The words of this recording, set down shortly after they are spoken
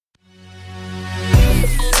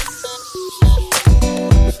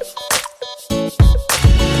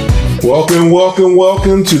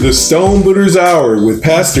Welcome to the Stonebutters Hour with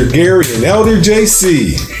Pastor Gary and Elder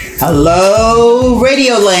JC. Hello,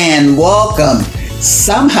 Radioland. Welcome.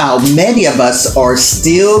 Somehow, many of us are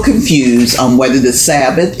still confused on whether the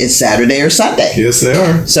Sabbath is Saturday or Sunday. Yes, they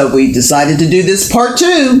are. So we decided to do this part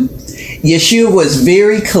 2. Yeshua was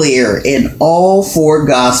very clear in all 4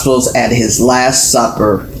 Gospels at his Last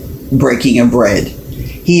Supper, breaking of bread.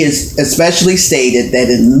 He is especially stated that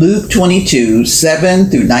in Luke 22,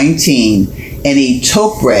 7 through 19, and he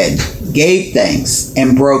took bread, gave thanks,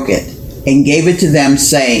 and broke it, and gave it to them,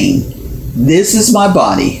 saying, "This is my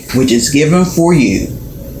body, which is given for you.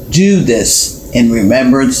 Do this in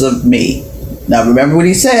remembrance of me." Now remember what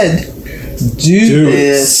he said. Do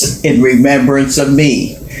this in remembrance of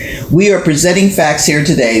me. We are presenting facts here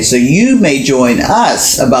today, so you may join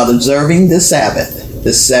us about observing the Sabbath,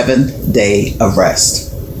 the 7th day of rest.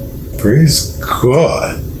 Praise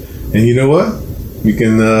God. And you know what? You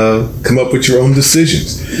can come up with your own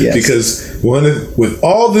decisions. Yes. Because with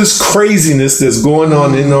all this craziness that's going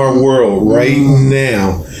on in our world right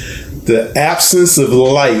now, the absence of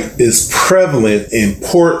light is prevalent in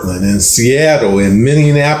Portland and Seattle and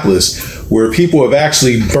Minneapolis, where people are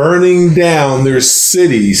actually burning down their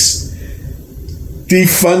cities,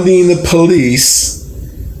 defunding the police,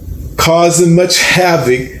 causing much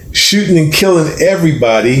havoc, shooting and killing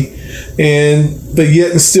everybody. But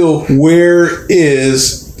yet and still, where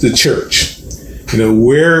is the church?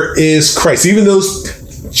 Where is Christ? Even those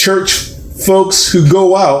church folks who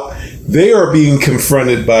go out, they are being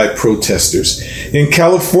confronted by protesters. In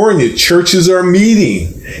California, churches are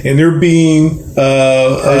meeting and they're being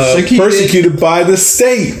persecuted by the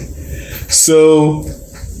state. So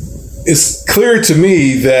it's clear to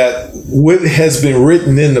me that what has been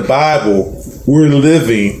written in the Bible, we're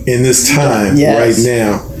living in this time right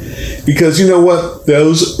now. Because you know what?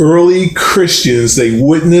 Those early Christians, they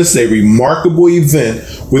witnessed a remarkable event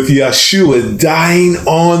with Yeshua dying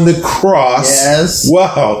on the cross. Yes.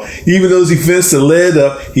 Wow. Even those events that led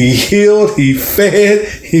up, he healed, he fed,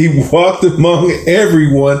 he walked among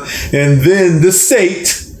everyone. And then the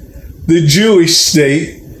state, the Jewish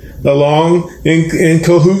state, along in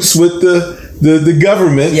cahoots with the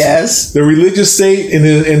government. Yes. The religious state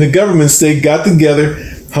and the government state got together,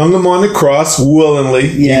 hung him on the cross willingly.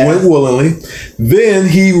 Yes. He went willingly. Then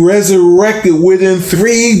he resurrected within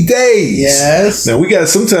 3 days. Yes. Now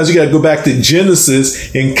sometimes you got to go back to Genesis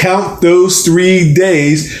and count those 3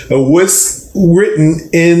 days of what's written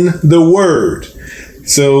in the Word.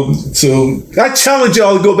 So I challenge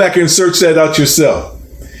y'all to go back and search that out yourself.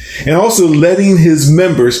 And also letting his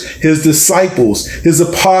members, his disciples, his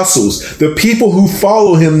apostles, the people who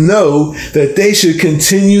follow him know that they should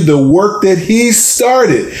continue the work that he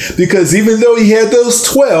started. Because even though he had those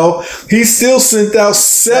 12, he still sent out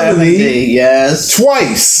 70 yes.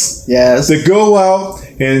 twice. Yes. To go out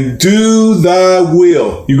and do thy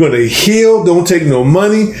will. You're going to heal. Don't take no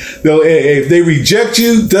money. If they reject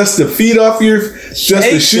you, dust the feet off your,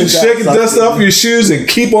 shake the dust off your shoes and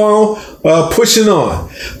keep on pushing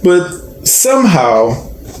on. But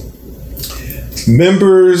somehow,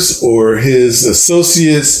 members or his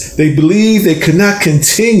associates, they believe they could not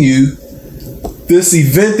continue this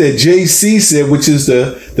event that JC said, which is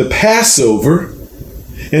the Passover,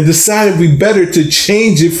 and decided we better to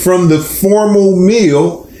change it from the formal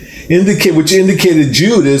meal, which indicated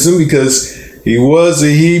Judaism, because he was a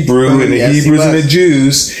Hebrew, and the Hebrews and the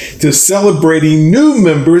Jews, to celebrating new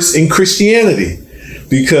members in Christianity.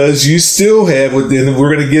 Because you still have, and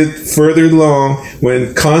we're going to get further along,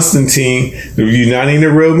 when Constantine, uniting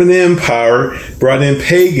the Roman Empire, brought in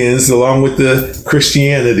pagans along with the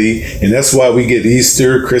Christianity. And that's why we get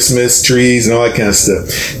Easter, Christmas, trees, and all that kind of stuff.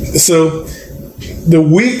 So the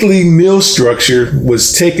weekly meal structure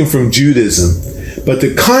was taken from Judaism, but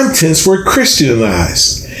the contents were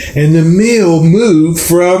Christianized. And the meal moved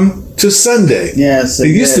to Sunday. Yes. It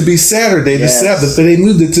used to be Saturday, the Sabbath, but they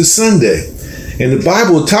moved it to Sunday. And the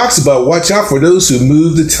Bible talks about, watch out for those who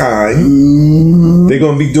move the time. Mm-hmm. They're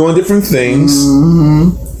going to be doing different things.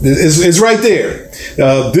 Mm-hmm. It's right there.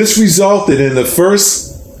 This resulted in the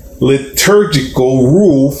first liturgical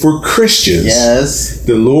rule for Christians. Yes.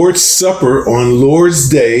 The Lord's Supper on Lord's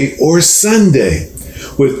Day or Sunday.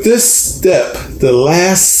 With this step, the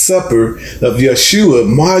Last Supper of Yeshua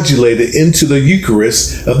modulated into the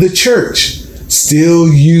Eucharist of the Church, still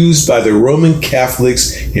used by the Roman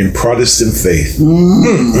Catholics in Protestant faith.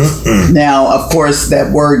 Mm. Now, of course,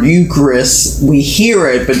 that word Eucharist, we hear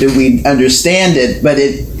it, but do we understand it? But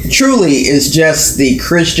it truly is just the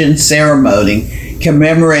Christian ceremony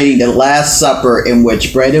commemorating the Last Supper in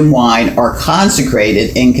which bread and wine are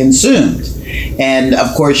consecrated and consumed. And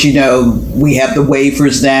of course, you know, we have the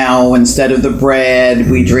wafers now instead of the bread.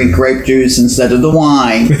 We drink grape juice instead of the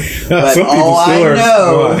wine. But all I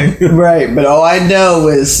know, right? But all I know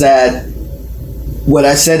is that what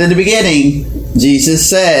I said in the beginning, Jesus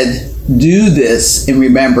said, "Do this in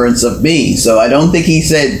remembrance of me." So I don't think he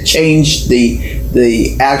said change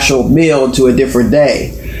the actual meal to a different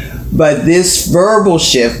day. But this verbal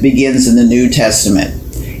shift begins in the New Testament.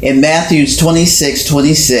 In Matthew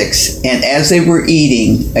 26:26, and as they were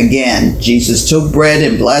eating, again, Jesus took bread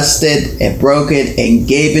and blessed it and broke it and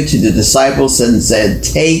gave it to the disciples and said,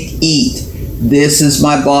 "Take, eat, this is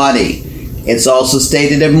my body." It's also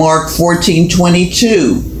stated in Mark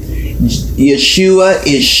 14:22. Yeshua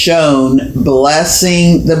is shown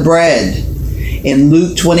blessing the bread. In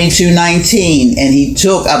Luke 22:19, and he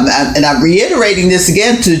took, and I'm reiterating this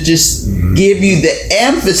again to just give you the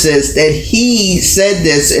emphasis that he said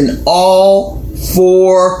this in all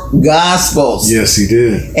 4 Gospels. Yes, he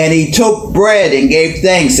did. And he took bread and gave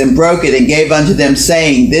thanks and broke it and gave unto them,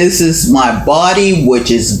 saying, "This is my body which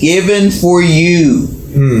is given for you.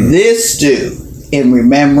 This do in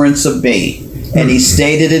remembrance of me." And he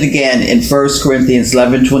stated it again in 1 Corinthians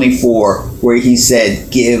 11:24, where he said,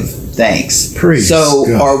 "Give thanks." Praise so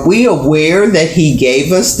God. Are we aware that he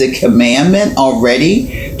gave us the commandment already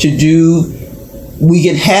to do? We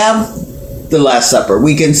can have the Last Supper,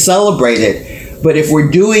 we can celebrate it, but if we're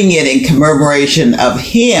doing it in commemoration of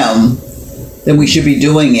him, then we should be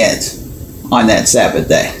doing it on that Sabbath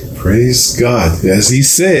day. Praise God. As he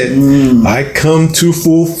said, I come to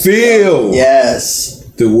fulfill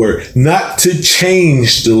the word, not to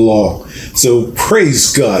change the law. So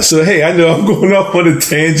praise God. So, hey, I know I'm going off on a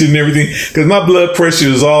tangent and everything because my blood pressure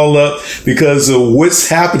is all up because of what's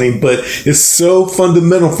happening. But it's so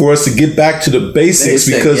fundamental for us to get back to the basics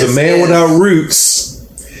because a man without roots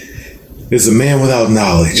is a man without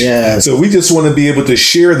knowledge. Yes. So we just want to be able to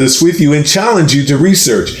share this with you and challenge you to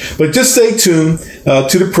research. But just stay tuned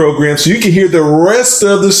to the program so you can hear the rest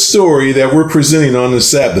of the story that we're presenting on the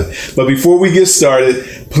Sabbath. But before we get started,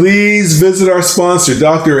 please visit our sponsor,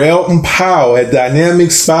 Dr. Elton Powell at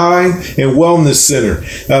Dynamic Spine and Wellness Center.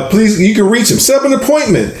 Please, you can reach him. Set up an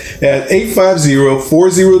appointment at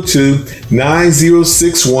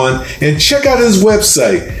 850-402-9061 and check out his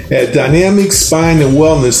website at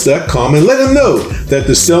dynamicspineandwellness.com and let him know that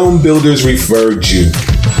the Stone Builders referred you.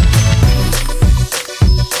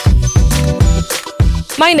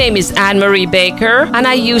 My name is Anne-Marie Baker, and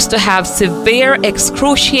I used to have severe,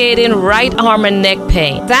 excruciating right arm and neck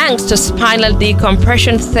pain. Thanks to spinal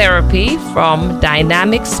decompression therapy from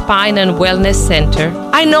Dynamic Spine and Wellness Center,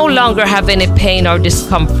 I no longer have any pain or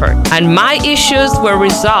discomfort, and my issues were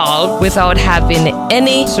resolved without having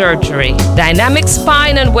any surgery. Dynamic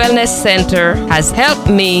Spine and Wellness Center has helped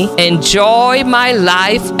me enjoy my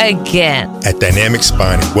life again. At Dynamic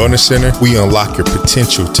Spine and Wellness Center, we unlock your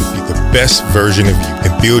potential to be the best version of you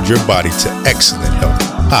and build your body to excellent health.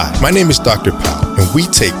 Hi, my name is Dr. Powell, and we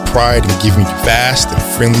take pride in giving you fast and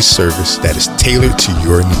friendly service that is tailored to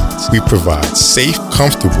your needs. We provide safe,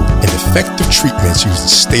 comfortable, and effective treatments using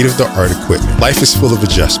state-of-the-art equipment. Life is full of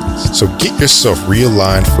adjustments, so get yourself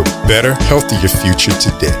realigned for better, healthier future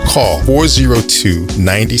today. Call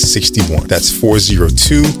 402-9061. That's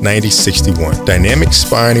 402-9061. Dynamic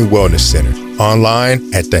Spine and Wellness Center.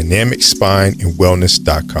 Online at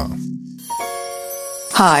dynamicspineandwellness.com.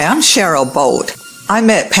 Hi, I'm Cheryl Bolt. I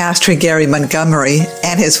met Pastor Gary Montgomery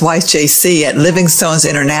and his wife JC at Living Stones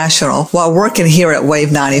International while working here at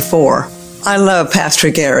Wave 94. I love Pastor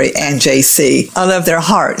Gary and JC. I love their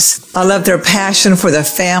hearts. I love their passion for the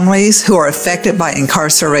families who are affected by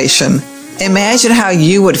incarceration. Imagine how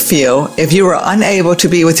you would feel if you were unable to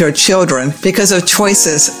be with your children because of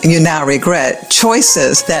choices you now regret,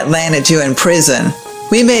 choices that landed you in prison.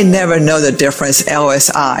 We may never know the difference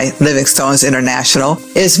LSI, Living Stones International,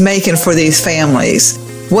 is making for these families.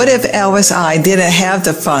 What if LSI didn't have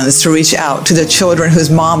the funds to reach out to the children whose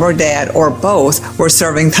mom or dad or both were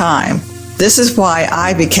serving time? This is why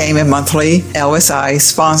I became a monthly LSI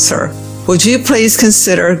sponsor. Would you please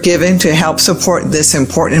consider giving to help support this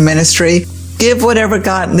important ministry? Give whatever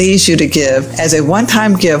God leads you to give as a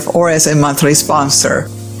one-time gift or as a monthly sponsor.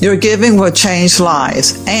 Your giving will change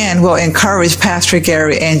lives and will encourage Pastor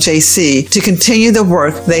Gary and JC to continue the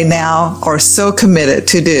work they now are so committed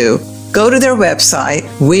to do. Go to their website,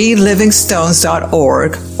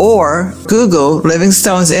 welivingstones.org, or Google Living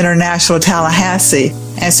Stones International Tallahassee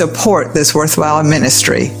and support this worthwhile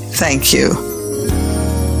ministry. Thank you.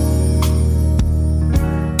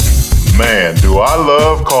 Man, do I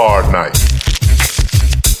love card night.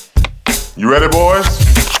 You ready, boys?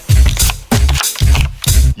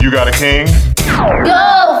 You got a king?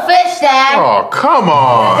 Go, fish dad! Oh, come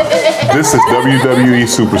on. This is WWE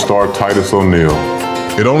superstar Titus O'Neil.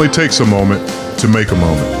 It only takes a moment to make a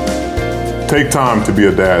moment. Take time to be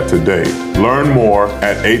a dad today. Learn more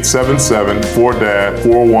at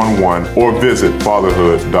 877-4DAD-411 or visit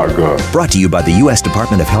fatherhood.gov. Brought to you by the U.S.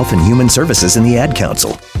 Department of Health and Human Services and the Ad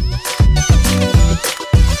Council.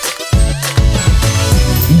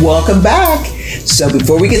 Welcome back. So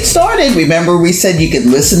before we get started, remember we said you could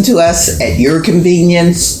listen to us at your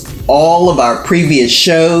convenience. All of our previous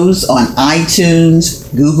shows on iTunes,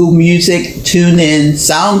 Google Music, TuneIn,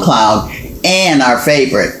 SoundCloud, and our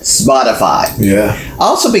favorite, Spotify. Yeah.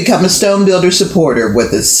 Also become a Stone Builder supporter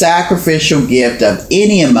with a sacrificial gift of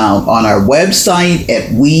any amount on our website at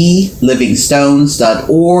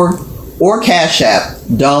welivingstones.org or Cash App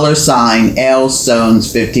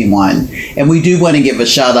 $Lstones51. And we do want to give a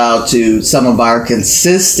shout out to some of our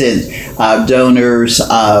consistent donors,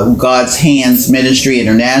 God's Hands Ministry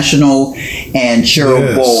International and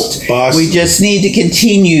Cheryl Bolt. Awesome. We just need to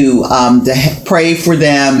continue to pray for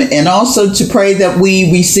them and also to pray that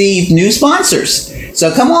we receive new sponsors.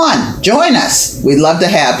 So come on, join us. We'd love to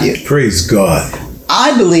have you. Praise God.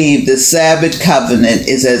 I believe the Sabbath covenant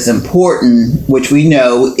is as important, which we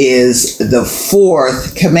know is the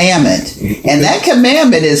fourth commandment. And that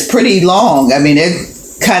commandment is pretty long. I mean, it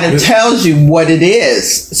kind of tells you what it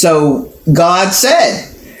is. So God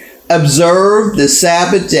said, observe the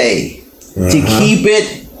Sabbath day to keep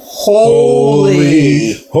it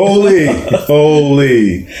holy. Holy.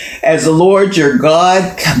 As the Lord your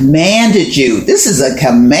God commanded you. This is a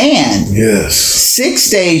command. Yes. 6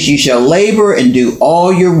 days you shall labor and do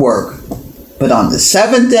all your work. But on the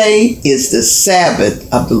seventh day is the Sabbath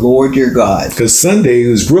of the Lord your God. Because Sunday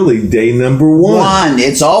is really day number one.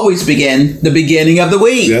 It's always the beginning of the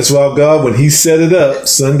week. That's why God, when he set it up,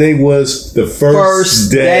 Sunday was the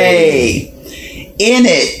first day. In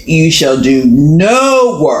it you shall do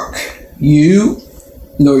no work, you,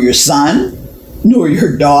 nor your son, nor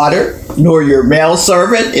your daughter, nor your male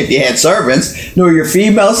servant, if you had servants, nor your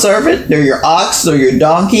female servant, nor your ox, nor your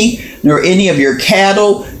donkey, nor any of your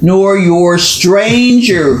cattle, nor your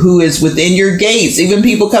stranger who is within your gates, even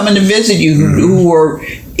people coming to visit you who are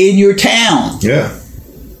in your town. Yeah.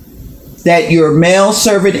 That your male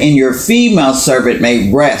servant and your female servant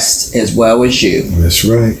may rest as well as you. That's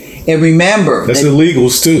right. And remember, that's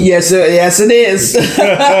illegals too. Yes, it is. And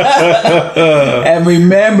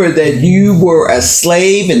remember that you were a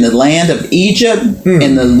slave in the land of Egypt,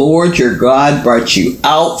 and the Lord your God brought you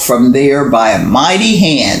out from there by a mighty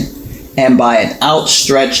hand and by an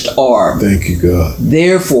outstretched arm. Thank you, God.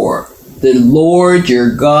 Therefore, the Lord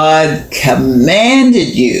your God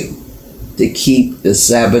commanded you to keep the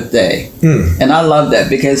Sabbath day. And I love that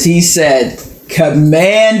because he said,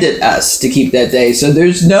 commanded us to keep that day. So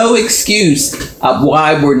there's no excuse of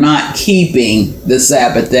why we're not keeping the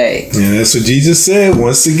Sabbath day. And that's what Jesus said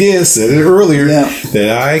once again, said it earlier, that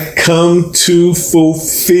I come to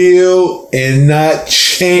fulfill and not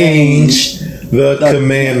change the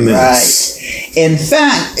commandments. Right. In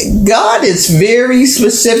fact, God is very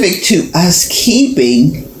specific to us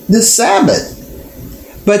keeping the Sabbath,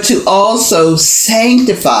 but to also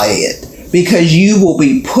sanctify it, because you will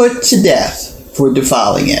be put to death for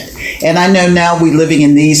defiling it. And I know now we're living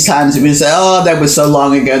in these times and we say, oh, that was so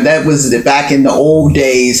long ago. That was back in the old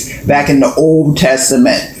days, back in the Old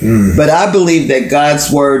Testament. But I believe that God's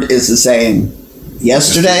word is the same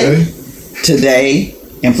yesterday, today,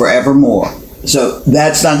 and forevermore. So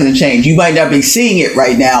that's not going to change. You might not be seeing it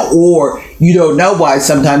right now, or you don't know why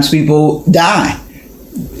sometimes people die.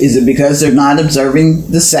 Is it because they're not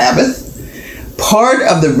observing the Sabbath? Part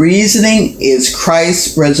of the reasoning is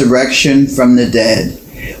Christ's resurrection from the dead.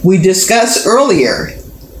 We discussed earlier,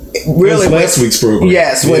 really last week's program.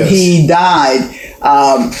 Yes, when he died,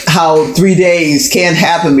 how 3 days can't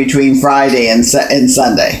happen between Friday and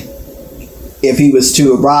Sunday if he was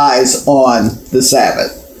to arise on the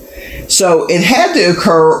Sabbath. So it had to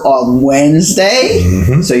occur on Wednesday.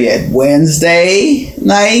 So you had Wednesday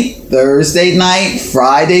night, Thursday night,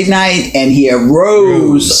 Friday night, and he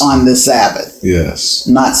arose on the Sabbath. Yes.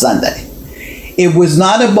 Not Sunday. It was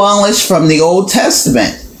not abolished from the Old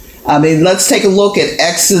Testament. I mean, let's take a look at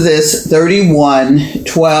Exodus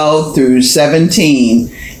 31:12 through 17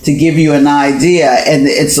 to give you an idea. And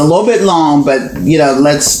it's a little bit long, but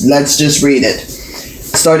let's just read it.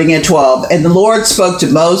 Starting at 12. And the Lord spoke to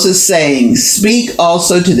Moses, saying, speak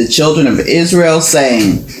also to the children of Israel,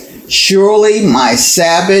 saying, surely my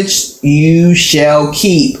Sabbaths you shall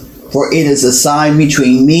keep, for it is a sign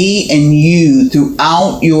between me and you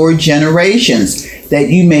throughout your generations, that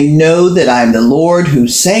you may know that I am the Lord who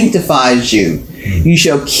sanctifies you. You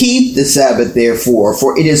shall keep the Sabbath, therefore,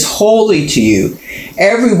 for it is holy to you.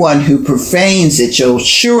 Everyone who profanes it shall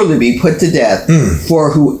surely be put to death.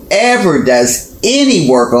 For whoever does any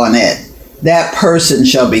work on it, that person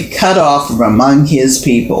shall be cut off from among his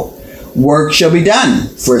people. Work shall be done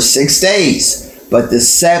for 6 days, but the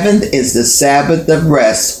seventh is the Sabbath of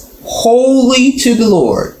rest, holy to the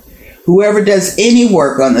Lord. Whoever does any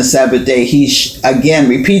work on the Sabbath day,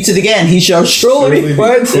 repeats it again, he shall surely be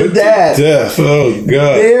put to death. Oh,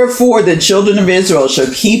 God. Therefore, the children of Israel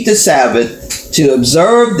shall keep the Sabbath to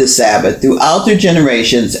observe the Sabbath throughout their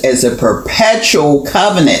generations as a perpetual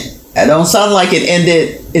covenant. That don't sound like it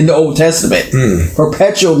ended in the Old Testament.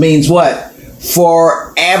 Perpetual means what?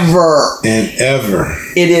 Forever and ever.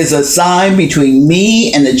 It is a sign between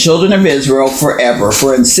me and the children of Israel forever.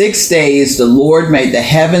 For in 6 days the Lord made the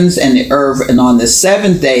heavens and the earth, and on the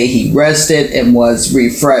seventh day he rested and was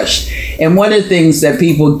refreshed. And one of the things that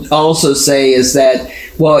people also say is that,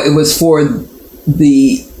 well, it was for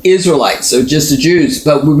the Israelites, so just the Jews.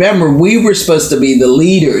 But remember, we were supposed to be the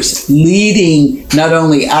leaders, leading not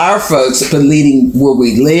only our folks, but leading where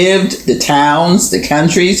we lived, the towns, the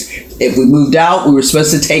countries. If we moved out, we were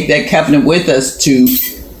supposed to take that covenant with us to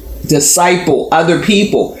disciple other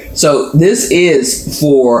people. So this is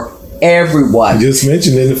for everyone. You just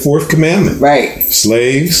mentioned in the fourth commandment. Right.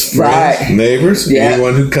 Slaves, friends, neighbors,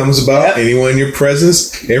 anyone who comes about, anyone in your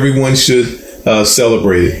presence, everyone should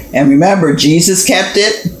celebrate it. And remember, Jesus kept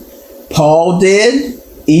it. Paul did.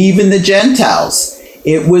 Even the Gentiles.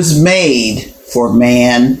 It was made for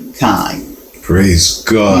mankind. Praise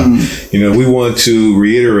God. We want to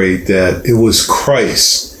reiterate that it was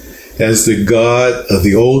Christ as the God of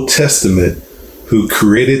the Old Testament who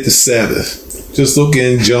created the Sabbath. Just look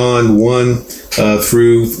in John 1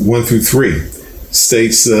 through 3.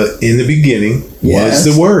 States in the beginning was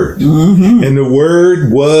the Word. And the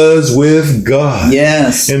Word was with God.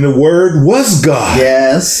 Yes. And the Word was God.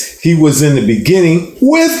 Yes. He was in the beginning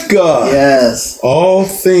with God. Yes. All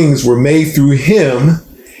things were made through him,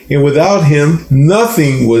 and without him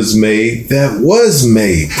nothing was made that was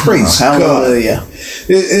made. Praise hallelujah. God.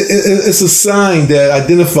 It's a sign that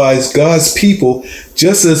identifies God's people,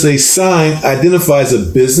 just as a sign identifies a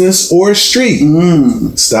business or a street.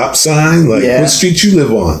 Stop sign, like what street you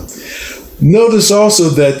live on. Notice also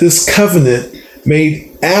that this covenant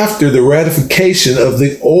made after the ratification of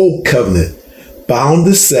the old covenant bound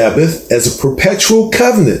the Sabbath as a perpetual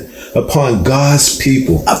covenant upon God's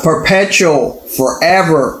people. A perpetual,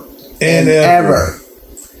 forever and ever.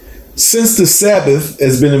 Since the Sabbath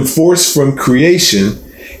has been enforced from creation,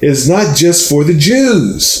 it is not just for the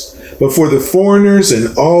Jews, but for the foreigners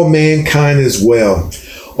and all mankind as well.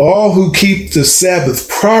 All who keep the Sabbath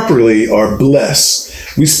properly are blessed.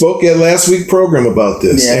 We spoke at last week's program about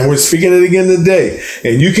this, and we're speaking it again today.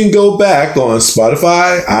 And you can go back on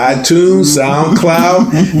Spotify, iTunes,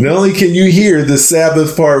 SoundCloud. Not only can you hear the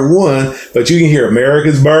Sabbath part 1, but you can hear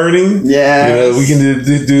America's Burning. Yeah, we can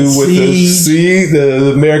do with the sea,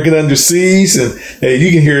 the American Under Siege, and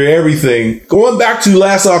you can hear everything going back to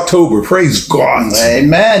last October. Praise God.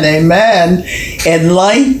 Amen, amen. And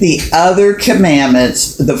like the other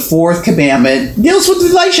commandments, the fourth commandment deals with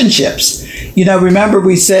relationships. Remember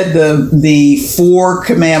we said the 4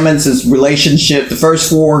 commandments is relationship. The first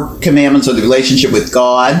 4 commandments are the relationship with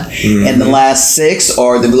God, and the last 6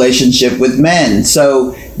 are the relationship with men.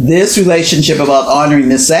 So this relationship about honoring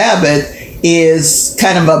the Sabbath is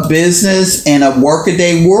kind of a business and a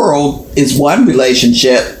workaday world is one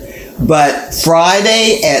relationship. But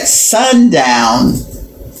Friday at sundown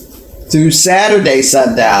through Saturday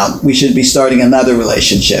sundown, we should be starting another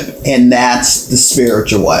relationship, and that's the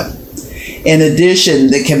spiritual one. In addition,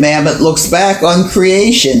 the commandment looks back on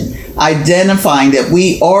creation, identifying that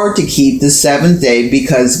we are to keep the seventh day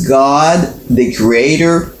because God, the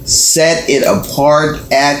Creator, set it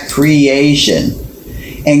apart at creation.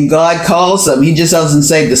 And God calls them, He just doesn't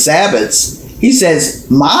say the Sabbaths. He says,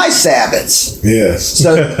 my Sabbaths. Yes.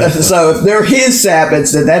 So if they're His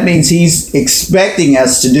Sabbaths, then that means He's expecting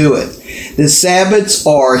us to do it. The Sabbaths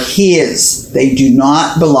are His. They do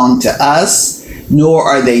not belong to us, nor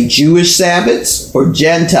are they Jewish Sabbaths or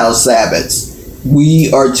Gentile Sabbaths.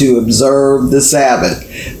 We are to observe the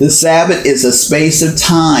Sabbath. The Sabbath is a space of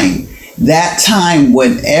time. That time,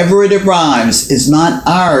 whenever it arrives, is not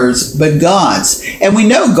ours, but God's. And we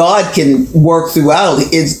know God can work throughout.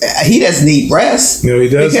 He doesn't need rest. No, He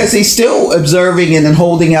doesn't. Because He's still observing and then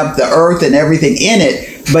holding up the earth and everything in it.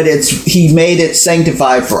 But He made it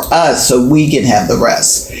sanctified for us so we can have the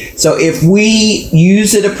rest. So if we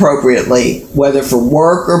use it appropriately, whether for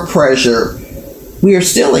work or pleasure, we are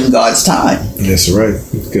still in God's time. That's right,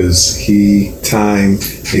 because he's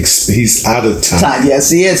out of time.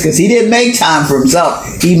 Yes, he is, because he didn't make time for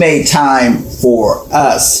himself. He made time for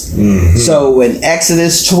us. Mm-hmm. So in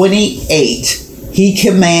Exodus 28, he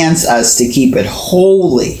commands us to keep it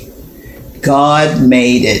holy. God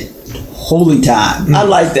made it holy time. Mm-hmm. I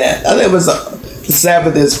like that. I think it was the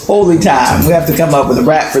Sabbath is holy time. We have to come up with a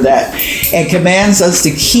rap for that. And commands us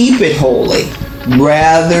to keep it holy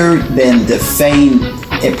rather than profane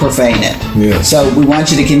it. Yes. So we want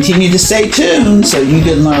you to continue to stay tuned so you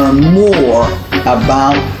can learn more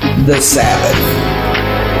about the Sabbath.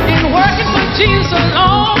 Been working for Jesus a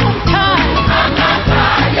long time.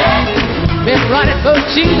 Been running for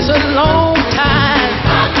Jesus a long time.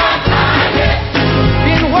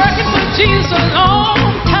 Been working for Jesus a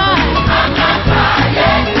long time.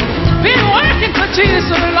 Been working for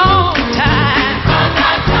Jesus a long time.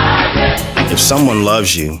 If someone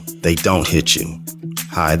loves you, they don't hit you.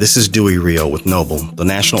 Hi, this is Dewey Rio with Noble, the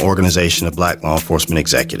National Organization of Black Law Enforcement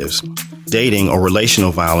Executives. Dating or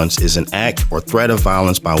relational violence is an act or threat of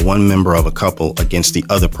violence by one member of a couple against the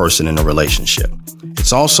other person in a relationship.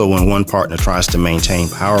 It's also when one partner tries to maintain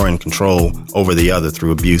power and control over the other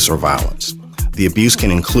through abuse or violence. The abuse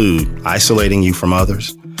can include isolating you from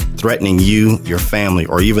others, threatening you, your family,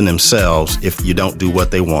 or even themselves if you don't do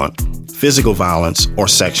what they want, physical violence, or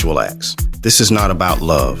sexual acts. This is not about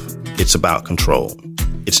love. It's about control.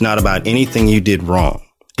 It's not about anything you did wrong.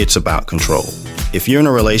 It's about control. If you're in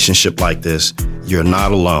a relationship like this, you're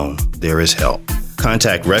not alone. There is help.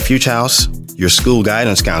 Contact Refuge House, your school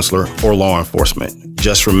guidance counselor, or law enforcement.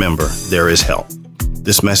 Just remember, there is help.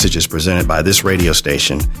 This message is presented by this radio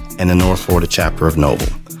station and the North Florida chapter of Noble.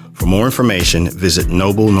 For more information, visit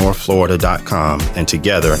noblenorthflorida.com, and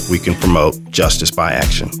together we can promote justice by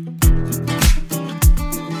action.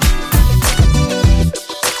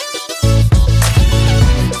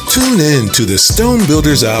 Tune in to the Stone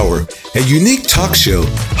Builders Hour, a unique talk show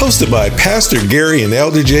hosted by Pastor Gary and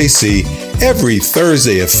Elder JC every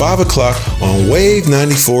Thursday at 5 o'clock on Wave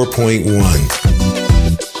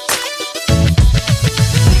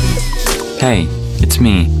 94.1. Hey, it's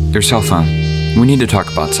me, your cell phone. We need to talk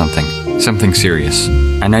about something serious.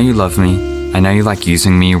 I know you love me. I know you like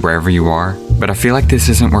using me wherever you are, but I feel like this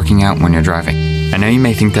isn't working out when you're driving. I know you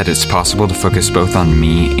may think that it's possible to focus both on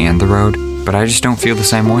me and the road, but I just don't feel the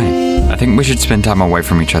same way. I think we should spend time away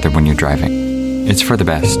from each other when you're driving. It's for the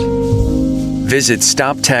best. Visit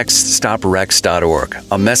StopTextStopWrecks.org,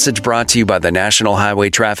 a message brought to you by the National Highway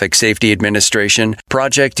Traffic Safety Administration,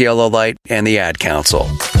 Project Yellow Light, and the Ad Council.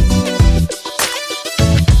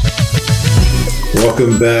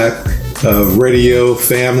 Welcome back, radio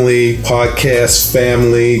family, podcast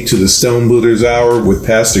family, to the Stone Builders Hour with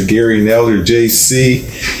Pastor Gary and Elder JC.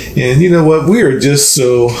 And you know what? We are just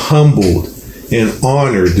so humbled and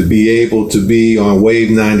honored to be able to be on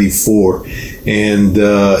Wave 94, and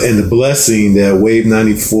the blessing that Wave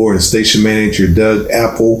 94 and station manager Doug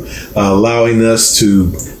Apple allowing us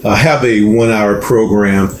to have a 1 hour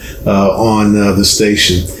program on the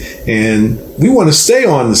station. And we want to stay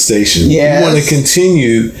on the station. Yes. We want to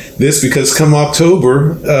continue this because come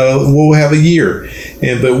October, we'll have a year.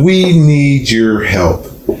 But we need your help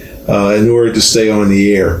in order to stay on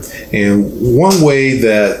the air. And one way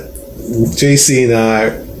that JC and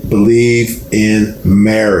I believe in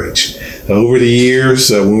marriage. Over the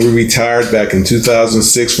years, when we retired back in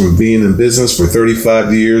 2006 from being in business for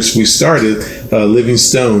 35 years, we started Living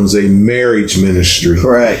Stones, a marriage ministry.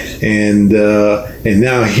 Correct. And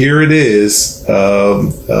now here it is,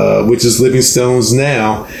 which is Living Stones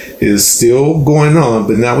now, is still going on,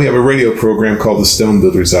 but now we have a radio program called the Stone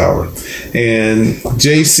Builders Hour. And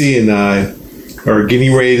JC and I are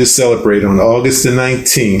getting ready to celebrate on August the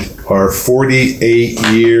 19th our 48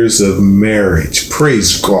 years of marriage.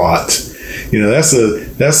 Praise God. You know, that's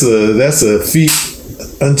a feat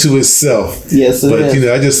unto itself. Yes, it is. But, you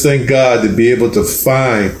know, I just thank God to be able to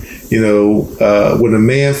find, you know, when a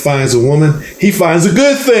man finds a woman, he finds a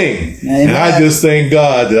good thing. Amen. And I just thank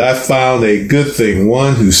God that I found a good thing.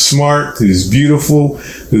 One who's smart, who's beautiful,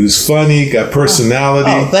 who's funny, got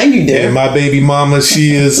personality. Oh, thank you, dear. And my baby mama,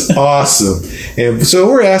 she is awesome. And so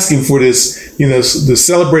we're asking for this, you know, to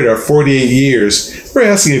celebrate our 48 years. We're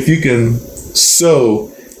asking if you can sow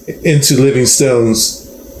into Living Stones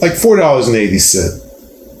like $4.80.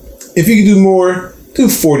 If you can do more, do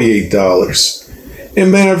 $48.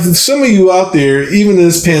 And man, for some of you out there, even in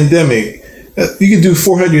this pandemic, you can do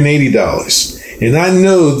 $480. And I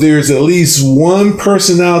know there's at least one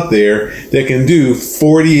person out there that can do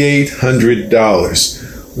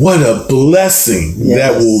 $4,800. What a blessing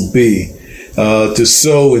that will be to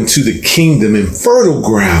sow into the kingdom in fertile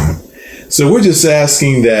ground. So we're just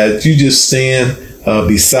asking that you just stand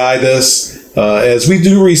beside us as we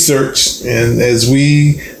do research and as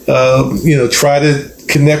we, try to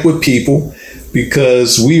connect with people,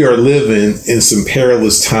 because we are living in some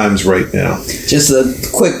perilous times right now. Just a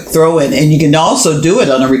quick throw in, and you can also do it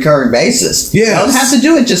on a recurring basis. Yes. You don't have to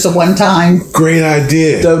do it just a one-time great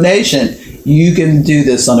idea donation. You can do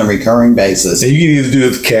this on a recurring basis. And you can either do it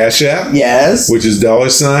with Cash App, yes, which is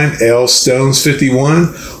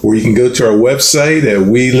 $LStones51, or you can go to our website at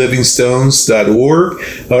welivingstones.org,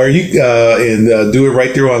 or you do it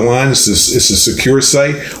right there online. It's a secure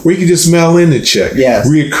site, or you can just mail in the check. Yes.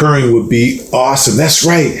 Reoccurring would be awesome. That's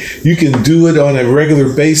right. You can do it on a regular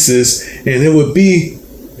basis, and it would be,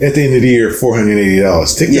 at the end of the year,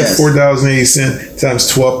 $480. Take that $4.80 times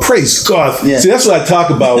 12. Praise God. Yes. See, that's what I talk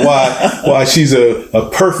about. Why she's a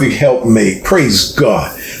perfect helpmate. Praise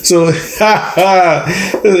God. So it's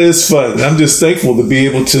fun. I'm just thankful to be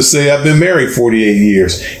able to say I've been married 48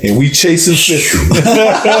 years and we chasing 50.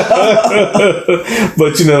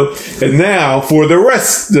 But and now for the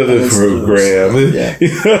rest of the program.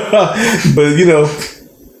 But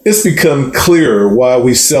it's become clearer why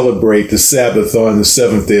we celebrate the Sabbath on the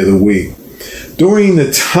seventh day of the week. During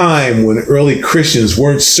the time when early Christians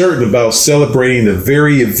weren't certain about celebrating the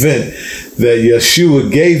very event that Yeshua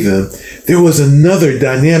gave them, there was another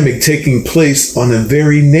dynamic taking place on the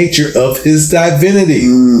very nature of his divinity.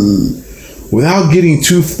 Without getting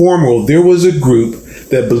too formal, there was a group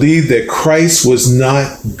that believed that Christ was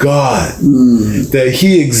not God, that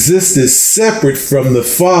he existed separate from the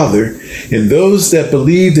Father, and those that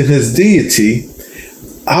believed in his deity,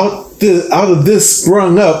 out of this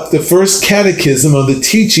sprung up the first catechism of the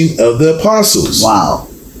teaching of the apostles. Wow.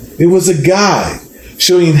 It was a guide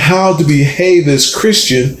showing how to behave as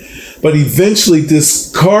Christian, but eventually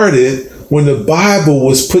discarded when the Bible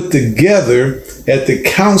was put together at the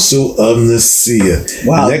Council of Nicaea.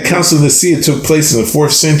 Wow. And that Council of Nicaea took place in the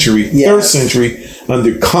 3rd century,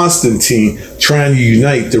 under Constantine, trying to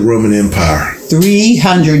unite the Roman Empire.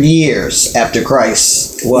 300 years after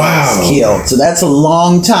Christ was killed. So that's a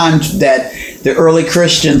long time that the early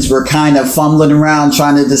Christians were kind of fumbling around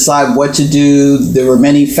trying to decide what to do. There were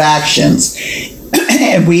many factions.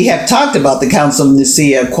 And we have talked about the Council of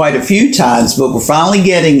Nicaea quite a few times, but we're finally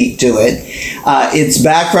getting to it. Its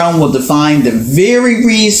background will define the very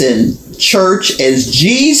reason church as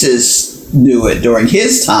Jesus knew it during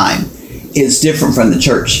his time is different from the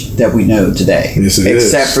church that we know today. Yes, it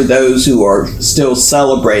except is. for those who are still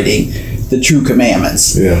celebrating the true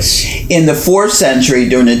commandments. Yes. In the 4th century,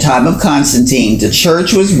 during the time of Constantine, the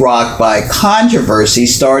church was rocked by a controversy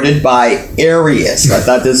started by Arius. I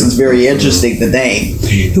thought this was very interesting, the name,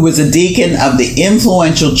 who was a deacon of the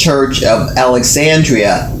influential church of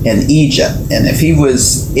Alexandria in Egypt. And if he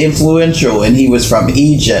was influential and he was from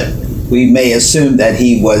Egypt, we may assume that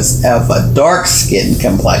he was of a dark-skinned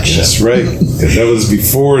complexion. That's right. That was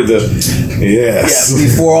before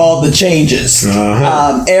before all the changes.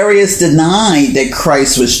 Arius denied that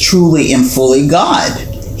Christ was truly and fully God.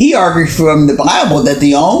 He argued from the Bible that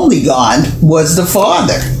the only God was the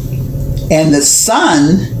Father, and the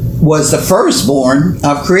Son was the firstborn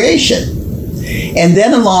of creation. And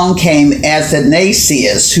then along came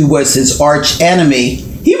Athanasius, who was his arch enemy.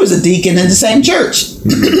 He was a deacon in the same church.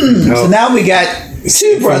 So now we got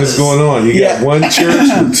two brothers. What's going on? You got one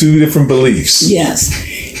church with two different beliefs. Yes.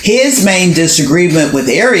 His main disagreement with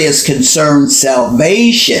Arius concerned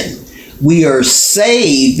salvation. We are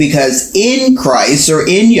saved because in Christ, or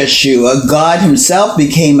in Yeshua, God himself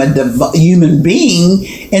became a human being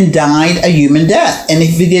and died a human death. And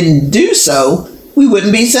if he didn't do so, we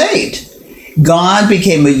wouldn't be saved. God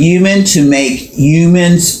became a human to make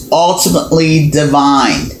humans ultimately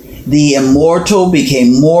divine. The immortal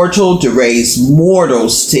became mortal to raise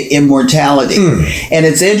mortals to immortality. And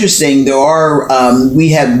it's interesting,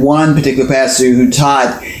 we had one particular pastor who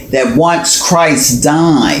taught that once Christ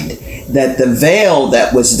died, that the veil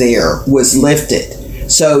that was there was lifted.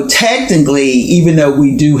 So technically, even though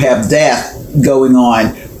we do have death going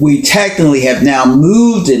on, we technically have now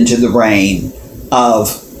moved into the reign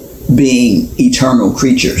of being eternal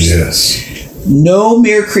creatures. Yes. No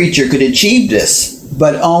mere creature could achieve this,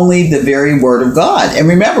 but only the very word of God. And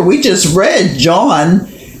remember, we just read John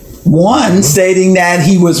 1 stating that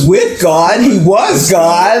he was with God, he was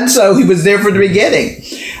God, so he was there from the beginning.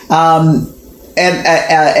 And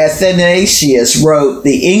Athanasius wrote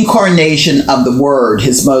The Incarnation of the Word,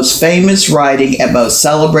 his most famous writing and most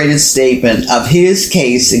celebrated statement of his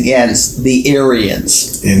case against the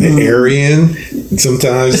Arians. And the Aryan,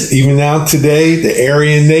 sometimes even now today, the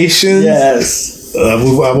Aryan nation. Yes.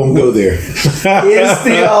 I won't go there. His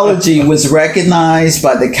theology was recognized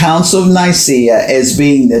by the Council of Nicaea as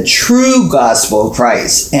being the true gospel of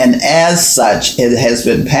Christ, and as such, it has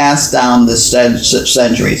been passed down the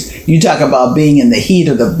centuries. You talk about being in the heat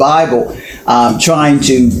of the Bible, trying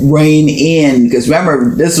to rein in, because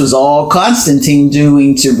remember, this was all Constantine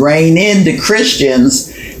doing to rein in the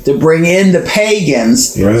Christians, to bring in the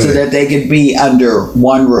pagans, right, so that they could be under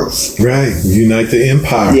one roof. Right. Unite the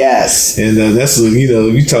empire. Yes. And that's,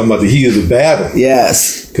 you talking about the heat of the battle.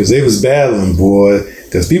 Yes. Because they was battling, boy.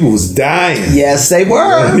 Because people was dying. Yes, they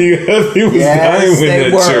were. People was dying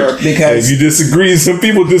when that church. Because if you disagree, some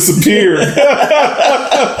people disappeared.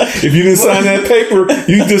 If you didn't sign that paper,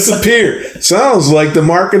 you disappeared. Sounds like the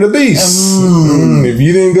mark of the beast. If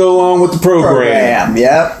you didn't go along with the program.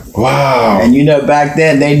 Yep. Wow. And back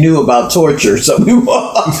then they knew about torture, so we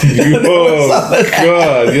God,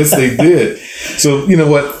 yes they did. So you know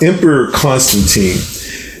what? Emperor Constantine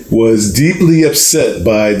was deeply upset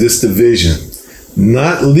by this division,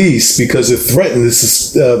 not least because it threatened the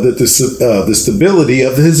stability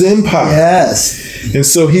of his empire. Yes. And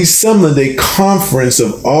so he summoned a conference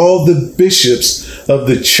of all the bishops of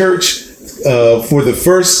the church for the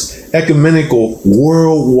first ecumenical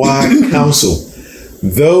worldwide council.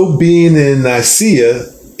 Though being in Nicaea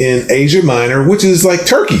in Asia Minor, which is like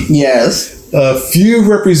Turkey. Yes. A few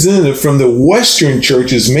representatives from the Western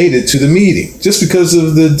churches made it to the meeting just because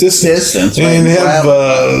of the distance. They didn't have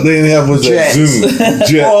Zoom.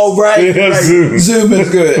 Jets. Oh, right. They didn't have Zoom. Zoom is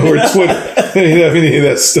good. Or Twitter. They didn't have any of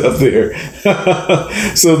that stuff there.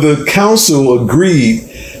 So the council agreed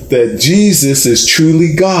that Jesus is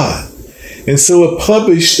truly God. And so it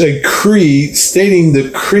published a creed stating the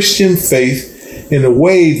Christian faith in a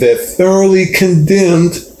way that thoroughly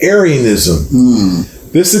condemned Arianism.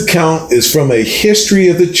 This account is from a history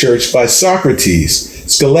of the church by Socrates,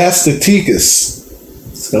 Scholasticus,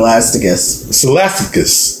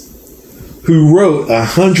 who wrote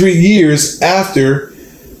 100 years after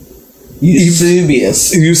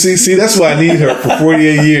Eusebius. You see, that's why I need her for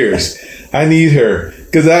 48 years. I need her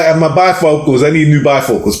because my bifocals. I need new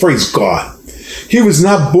bifocals. Praise God. He was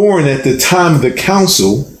not born at the time of the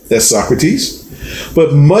council. That's Socrates.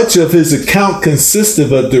 But much of his account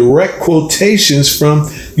consisted of direct quotations from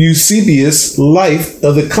Eusebius' life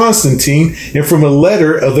of the Constantine and from a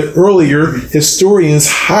letter of the earlier historians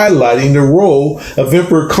highlighting the role of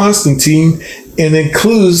Emperor Constantine, and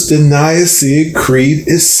includes the Nicene Creed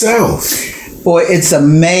itself. Boy, it's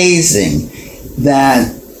amazing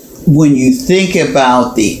that when you think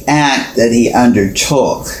about the act that he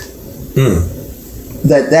undertook,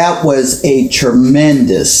 that was a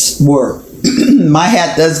tremendous work. My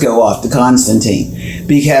hat does go off to Constantine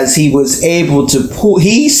because he was able to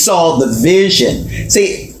he saw the vision.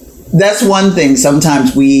 See, that's one thing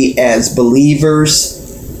sometimes we as believers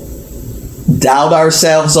doubt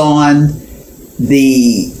ourselves on,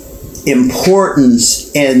 the importance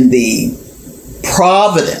and the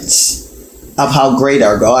providence of how great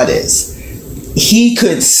our God is. He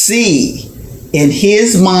could see in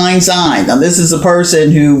his mind's eye. Now, this is a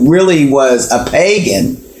person who really was a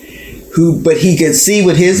pagan, but he could see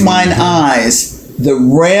with his mind's eyes the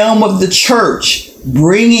realm of the church,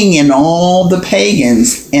 bringing in all the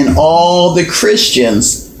pagans and all the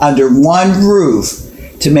Christians under one roof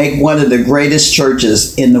to make one of the greatest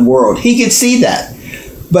churches in the world. He could see that.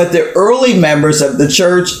 But the early members of the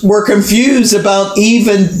church were confused about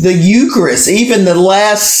even the Eucharist, even the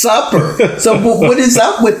Last Supper. So what is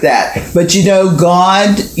up with that? But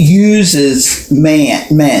God uses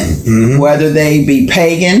men, whether they be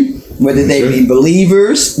pagan, whether they be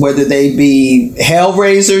believers, whether they be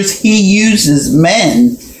hellraisers. He uses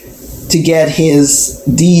men to get his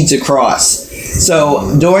deeds across.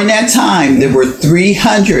 So during that time, there were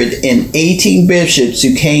 318 bishops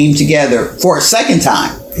who came together for a second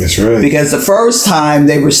time. That's right. Because the first time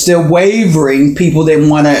they were still wavering. People didn't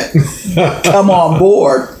want to come on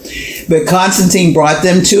board. But Constantine brought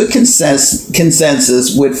them to a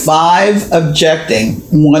consensus with 5 objecting,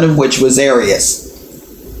 one of which was Arius.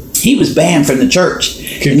 He was banned from the church.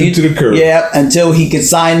 Kicked him to the curb. Yeah, until he could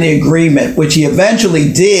sign the agreement, which he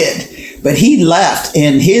eventually did. But he left,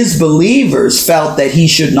 and his believers felt that he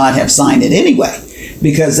should not have signed it anyway,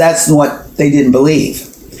 because that's what they didn't believe.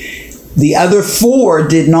 The other 4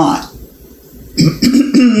 did not. Ding,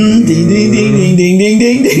 ding, ding, ding, ding, ding, ding,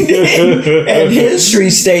 ding, ding. And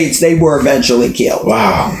history states they were eventually killed.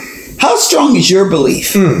 Wow. How strong is your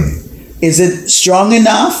belief? Is it strong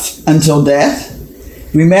enough until death?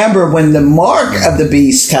 Remember, when the mark of the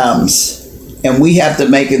beast comes and we have to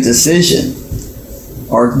make a decision,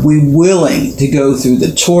 are we willing to go through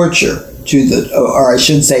the torture or I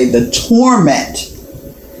should say, the torment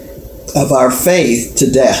of our faith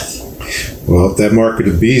to death. Well, that mark of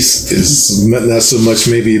the beast is not so much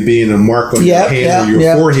maybe it being a mark on your hand or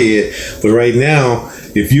your forehead, but right now,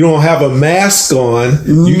 if you don't have a mask on,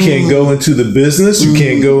 you can't go into the business, you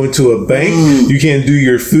can't go into a bank, you can't do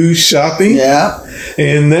your food shopping. Yeah.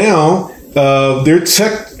 And now they're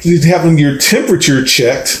having your temperature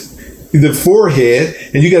checked, the forehead,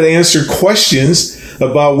 and you got to answer questions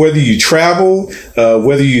about whether you travel,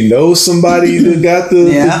 whether you know somebody that got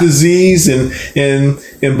the disease,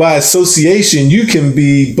 and by association, you can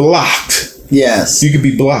be blocked. Yes. You can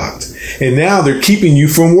be blocked. And now they're keeping you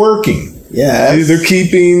from working. Yes. They're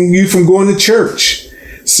keeping you from going to church.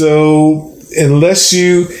 So unless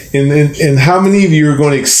you, and how many of you are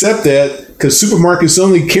going to accept that? Because supermarkets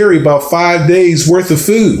only carry about 5 days worth of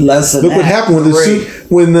food. Less than Look what happened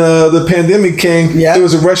when the pandemic came. There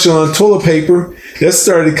was a rush on toilet paper. That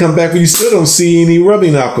started to come back, but you still don't see any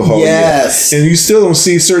rubbing alcohol yet. And you still don't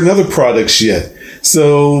see certain other products yet.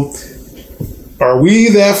 So are we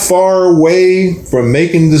that far away from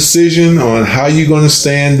making a decision on how you're going to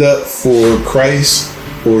stand up for Christ,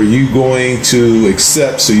 or are you going to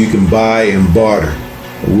accept so you can buy and barter?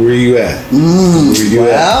 Where are you at? Where are you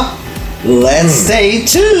at? Let's stay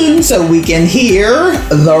tuned so we can hear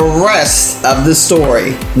the rest of the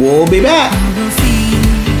story. We'll be back.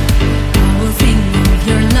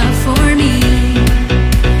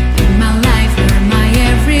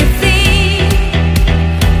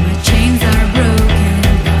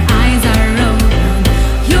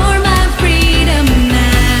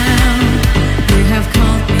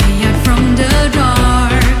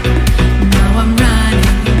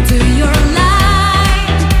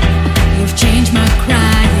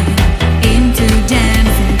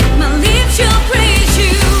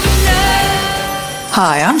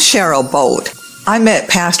 Hi, I'm Cheryl Bolt. I met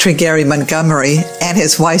Pastor Gary Montgomery and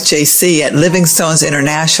his wife JC at Livingstones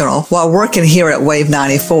International while working here at Wave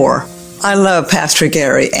 94. I love Pastor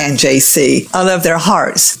Gary and JC. I love their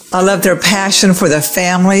hearts. I love their passion for the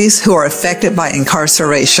families who are affected by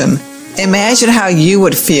incarceration. Imagine how you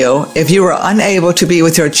would feel if you were unable to be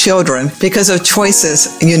with your children because of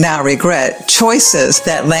choices you now regret, choices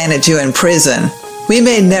that landed you in prison. We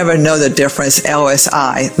may never know the difference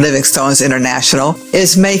LSI, Livingstones International,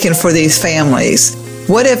 is making for these families.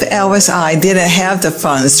 What if LSI didn't have the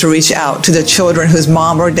funds to reach out to the children whose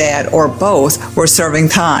mom or dad or both were serving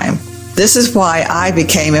time? This is why I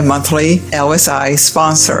became a monthly LSI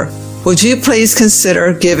sponsor. Would you please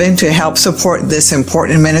consider giving to help support this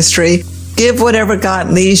important ministry? Give whatever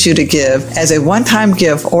God leads you to give as a one-time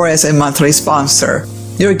gift or as a monthly sponsor.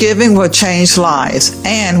 Your giving will change lives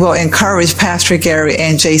and will encourage Pastor Gary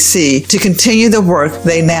and JC to continue the work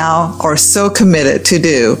they now are so committed to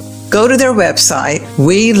do. Go to their website,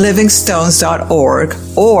 welivingstones.org,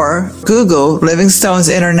 or Google Livingstones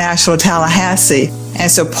International Tallahassee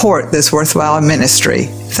and support this worthwhile ministry.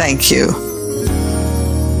 Thank you.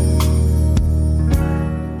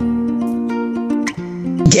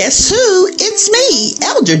 Guess who? It's me,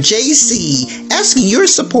 Elder JC, asking your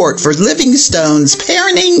support for Livingstone's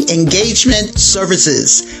Parenting Engagement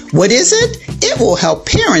Services. What is it? It will help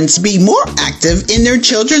parents be more active in their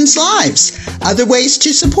children's lives. Other ways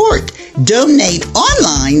to support: donate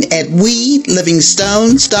online at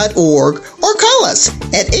welivingstones.org or call us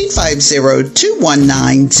at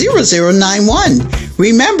 850-219-0091.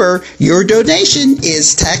 Remember, your donation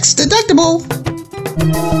is tax deductible.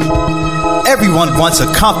 Everyone wants a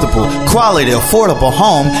comfortable, quality, affordable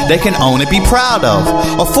home they can own and be proud of.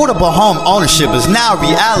 Affordable home ownership is now a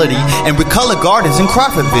reality in McCullough Gardens in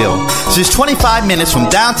Crawfordville, just 25 minutes from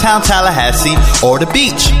downtown Tallahassee or the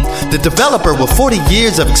beach. The developer with 40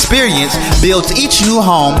 years of experience builds each new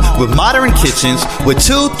home with modern kitchens with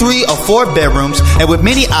 2, 3, or 4 bedrooms and with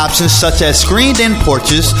many options such as screened-in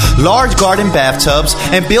porches, large garden bathtubs,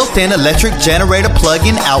 and built-in electric generator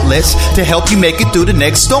plug-in outlets to help you make it through the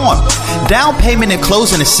next storm. Down payment and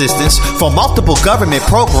closing assistance for multiple government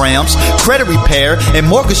programs, credit repair, and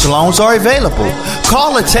mortgage loans are available.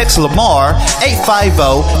 Call or text Lamar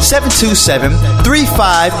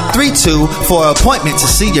 850-727-3532 for an appointment to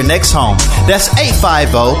see your next home. That's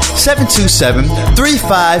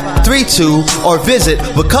 850-727-3532 or visit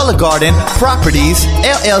McCullough Garden Properties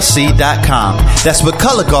LLC.com. That's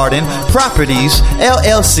McCullough Garden Properties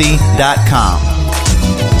LLC.com.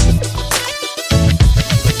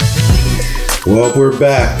 Well, we're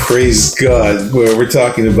back. Praise God. We're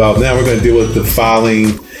talking about, now we're going to deal with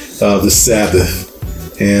defiling the Sabbath.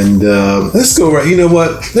 And let's go right, you know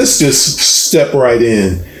what? Let's just step right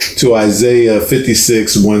in to Isaiah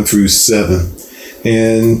 56, 1 through 7.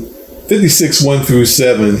 And 56, 1 through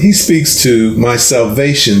 7, he speaks to my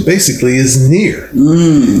salvation basically is near.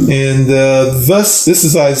 And thus, this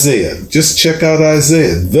is Isaiah. Just check out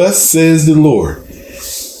Isaiah. Thus says the Lord,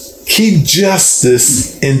 keep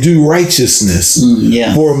justice and do righteousness.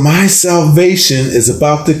 For my salvation is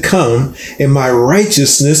about to come and my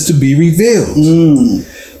righteousness to be revealed.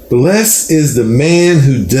 Blessed is the man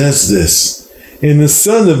who does this and the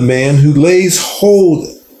Son of Man who lays hold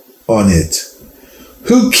on it,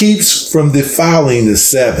 who keeps from defiling the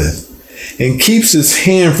Sabbath and keeps his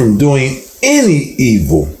hand from doing any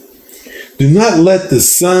evil. Do not let the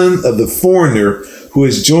son of the foreigner who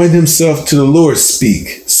has joined himself to the Lord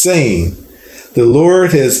speak, saying, the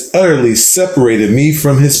Lord has utterly separated me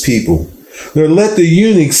from his people. Nor let the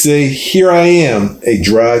eunuch say, here I am, a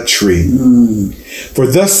dry tree. For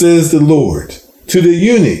thus says the Lord, to the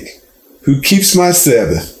eunuch who keeps my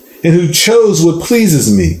Sabbath and who chose what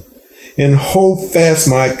pleases me, and hold fast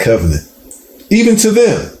my covenant. Even to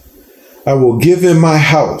them I will give in my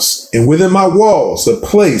house and within my walls a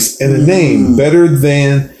place and a name better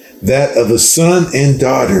than that of a son and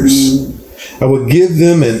daughters. I will give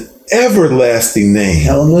them an everlasting name.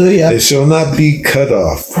 Hallelujah. It shall not be cut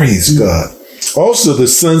off. Praise God. Also the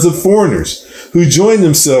sons of foreigners who join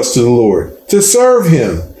themselves to the Lord to serve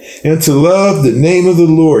him and to love the name of the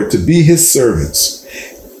Lord, to be his servants.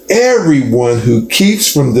 Everyone who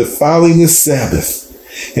keeps from defiling the Sabbath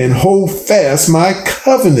and hold fast my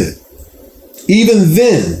covenant, even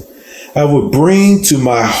then I will bring to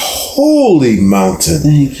my holy mountain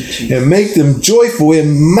and make them joyful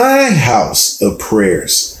in my house of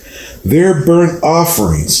prayers. Their burnt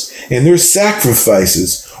offerings and their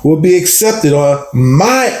sacrifices will be accepted on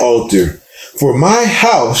my altar, for my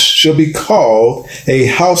house shall be called a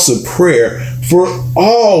house of prayer for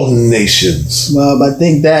all nations. Well, I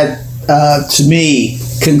think that, to me,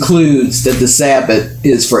 concludes that the Sabbath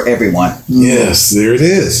is for everyone. Yes, there it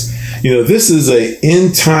is. You know, this is an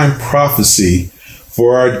end time prophecy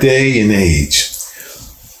for our day and age.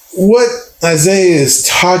 What Isaiah is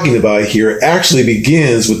talking about here actually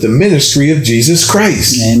begins with the ministry of Jesus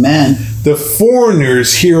Christ. Amen. The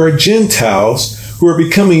foreigners here are Gentiles who are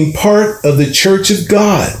becoming part of the church of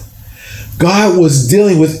God. God was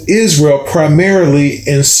dealing with Israel primarily,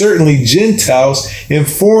 and certainly Gentiles and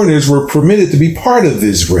foreigners were permitted to be part of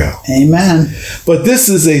Israel. Amen. But this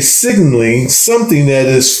is a signaling something that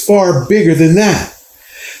is far bigger than that.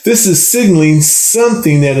 This is signaling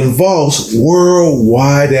something that involves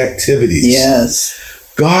worldwide activities.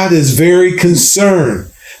 Yes. God is very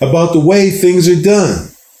concerned about the way things are done.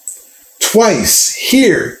 Twice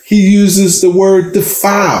here, he uses the word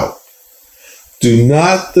defile. Do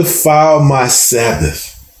not defile my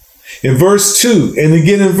Sabbath. In verse 2, and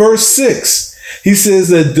again in verse 6, he says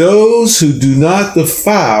that those who do not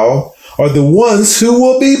defile are the ones who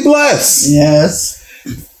will be blessed. Yes.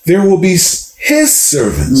 There will be his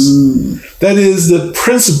servants. That is the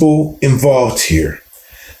principle involved here.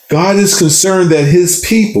 God is concerned that his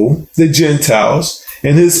people, the Gentiles,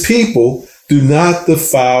 and his people do not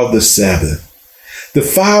defile the Sabbath.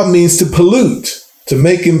 Defile means to pollute, to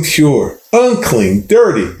make impure, unclean,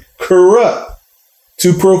 dirty, corrupt,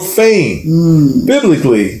 to profane.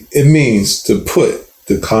 Biblically, it means to put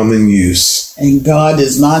to common use. And God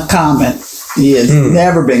is not common. He has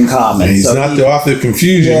never been common. And he's not the author of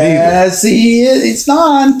confusion either. Yes, he is. It's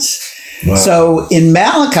not. Wow. So in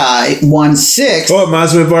Malachi 1:6. Oh, it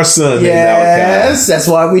reminds me of our son named Malachi. Yes, that's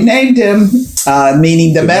why we named him,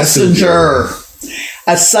 meaning the messenger.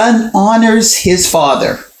 A son honors his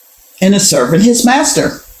father, and a servant his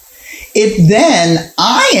master. If then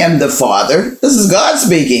I am the father, this is God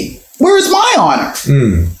speaking, where is my honor?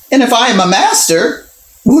 And if I am a master,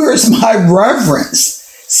 where is my reverence?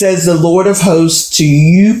 Says the Lord of hosts to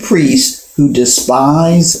you priests who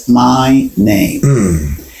despise my name.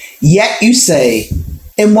 Yet you say,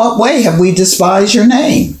 in what way have we despised your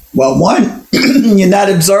name? Well, one, you're not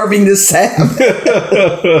observing the Sabbath.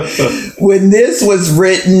 When this was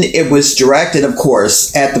written, it was directed, of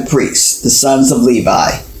course, at the priests, the sons of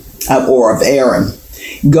Levi, or of Aaron.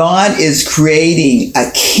 God is creating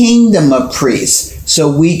a kingdom of priests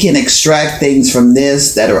so we can extract things from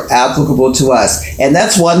this that are applicable to us. And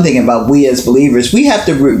that's one thing about we as believers. We have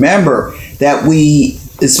to remember that we,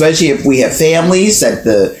 especially if we have families, that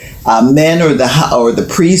the men or the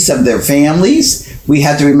priests of their families, we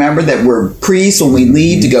have to remember that we're priests when we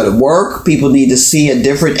leave to go to work. People need to see a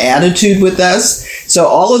different attitude with us. So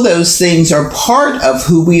all of those things are part of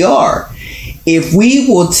who we are. If we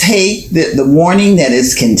will take the warning that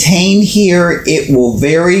is contained here, it will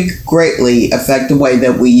very greatly affect the way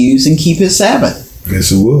that we use and keep his Sabbath.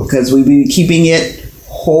 Yes, it will. Because we'll be keeping it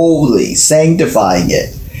holy, sanctifying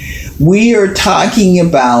it. we are talking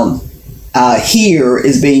about here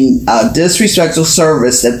is being disrespectful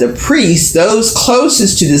service that the priests, those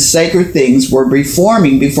closest to the sacred things, were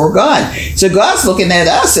performing before God. So God's looking at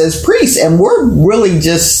us as priests, and we're really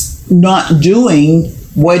just not doing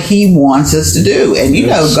what he wants us to do. And you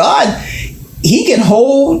know, God, he can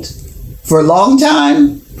hold for a long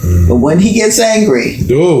time, but when he gets angry,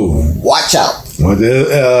 watch out.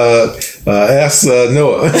 Ask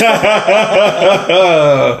Noah.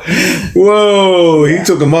 Whoa, he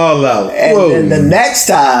took them all out. And then the next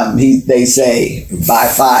time they say, by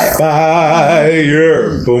fire.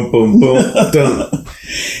 Fire. Boom, boom, boom. Dun.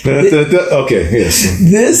 Okay, yes.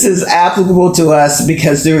 This is applicable to us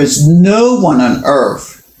because there is no one on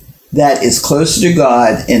earth that is closer to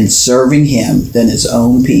God in serving him than his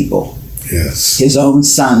own people. Yes. His own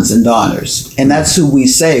sons and daughters. And that's who we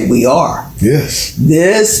say we are. Yes.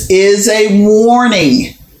 This is a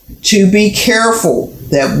warning to be careful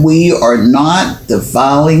that we are not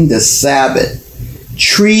defiling the Sabbath,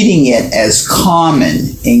 treating it as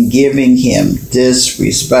common and giving him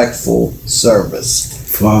disrespectful service.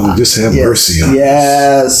 Father, just have mercy on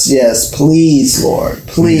us. Yes, please, Lord.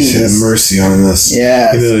 Please have mercy on us.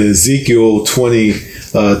 Yes. In Ezekiel 20,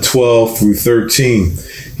 12 through 13,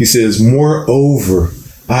 he says, moreover,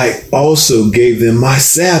 I also gave them my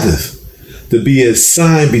Sabbath to be a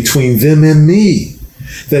sign between them and me,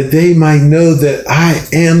 that they might know that I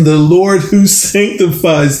am the Lord who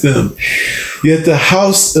sanctifies them. Yet the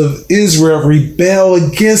house of Israel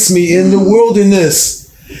rebelled against me in the wilderness.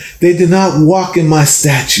 They did not walk in my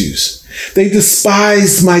statutes. They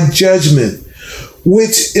despised my judgment,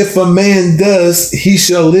 which if a man does, he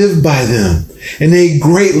shall live by them. And they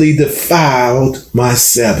greatly defiled my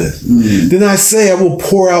Sabbath. Then I say, I will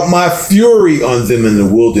pour out my fury on them in the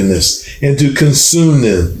wilderness and to consume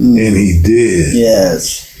them. And he did.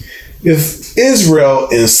 Yes. If Israel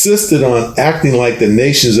insisted on acting like the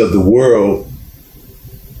nations of the world,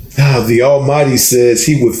 the Almighty says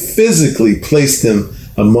he would physically place them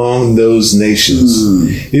among those nations.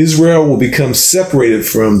 Israel will become separated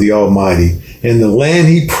from the Almighty and the land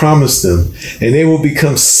he promised them, and they will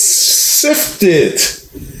become sifted,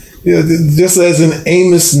 just as in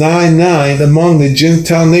Amos 9:9 among the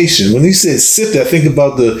Gentile nation. When he says sifted, I think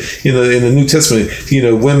about the in the New Testament,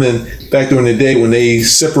 women back during the day when they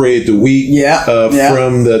separated the wheat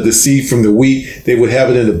from the seed from the wheat, they would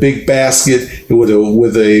have it in a big basket with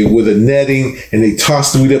a netting, and they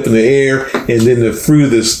toss the wheat up in the air, and then the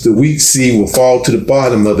fruit of the wheat seed will fall to the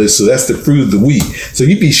bottom of it. So that's the fruit of the wheat. So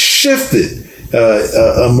you'd be shifted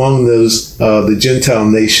among those the Gentile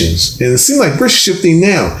nations, and it seems like we're shifting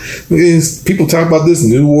now. People talk about this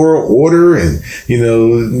new world order, and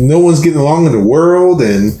no one's getting along in the world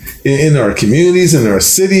and in our communities and our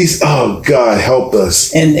cities. Oh, God, help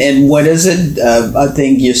us! And what is it? I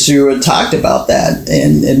think Yeshua talked about that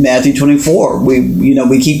in Matthew 24.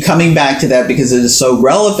 We keep coming back to that because it is so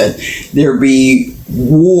relevant. There be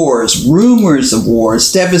wars, rumors of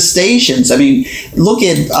wars, devastations. I mean, look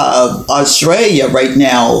at Australia right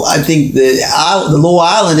now. I think the little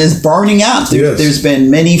island is burning out. There's been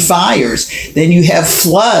many fires. Then you have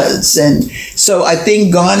floods. And so I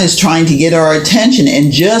think God is trying to get our attention.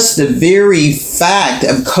 And just the very fact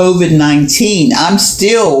of COVID-19, I'm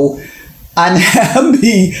still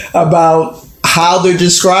unhappy about how they're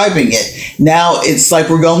describing it. Now it's like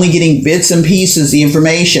we're only getting bits and pieces of the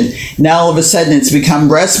information. Now all of a sudden it's become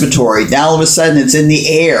respiratory. Now all of a sudden it's in the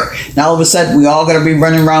air. Now all of a sudden we all got to be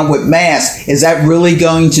running around with masks. Is that really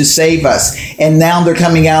going to save us? And now they're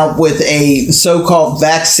coming out with a so-called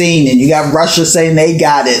vaccine, and you got Russia saying they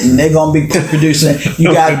got it and they're going to be producing it.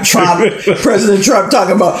 You got President Trump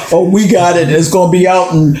talking about, oh, we got it. It's going to be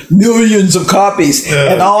out in millions of copies.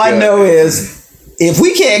 And all I know is, if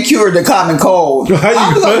we can't cure the common cold,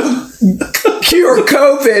 how do I cure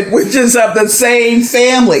COVID, which is of the same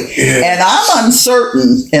family? Yes. And I'm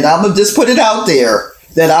uncertain, and I'm going to just put it out there,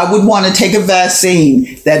 that I would want to take a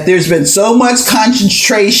vaccine that there's been so much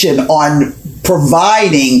concentration on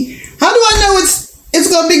providing. How do I know it's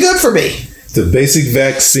going to be good for me? The basic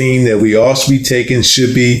vaccine that we all should be taking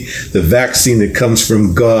should be the vaccine that comes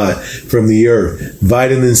from God, from the earth.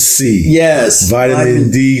 Vitamin C. Yes.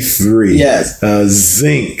 Vitamin D3. Yes.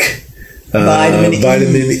 Zinc. Vitamin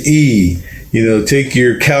E. Take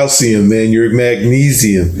your calcium, man, your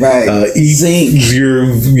magnesium. Right. Eat zinc.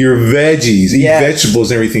 Your veggies. Eat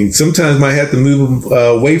vegetables and everything. Sometimes might have to move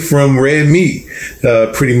away from red meat.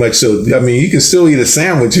 Pretty much so. I mean, you can still eat a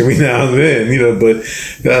sandwich every now and then, but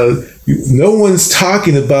no one's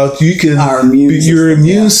talking about your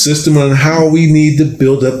immune system and how we need to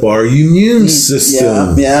build up our immune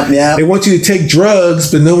system. Yeah. They want you to take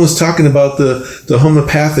drugs, but no one's talking about the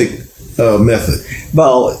homeopathic method.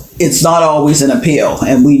 Well, it's not always an appeal,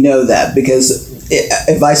 and we know that because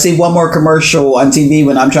if I see one more commercial on TV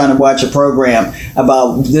when I'm trying to watch a program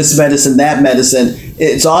about this medicine, that medicine,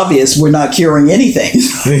 it's obvious we're not curing anything.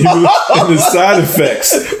 And the side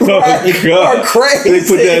effects, are crazy. They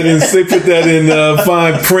put that in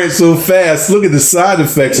fine print so fast. Look at the side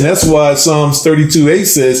effects, and that's why Psalms 32:8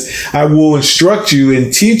 says, "I will instruct you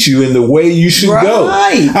and teach you in the way you should go.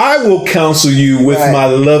 I will counsel you with my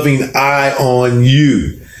loving eye on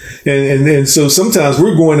you." And so sometimes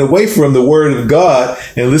we're going away from the Word of God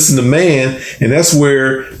and listen to man, and that's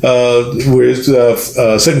where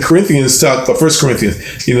 2 Corinthians talk about 1 Corinthians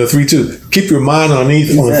 3:2. Keep your mind on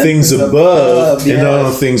things above and not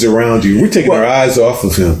on things around you. We're taking our eyes off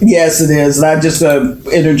of Him. Yes, it is. And I'm just going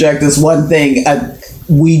to interject this one thing.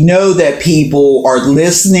 We know that people are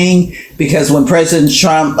listening because when President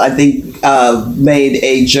Trump, I think, made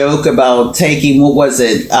a joke about taking, what was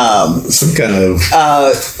it? Some kind of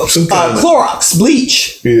Clorox,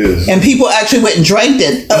 bleach. Yes. And people actually went and drank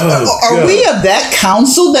it. Are we of that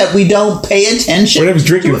council that we don't pay attention? Or they was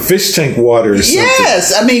drinking fish tank water or something.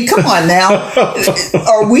 Yes. I mean, come on now.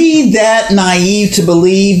 Are we that naive to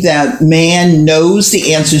believe that man knows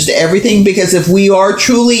the answers to everything? Because if we are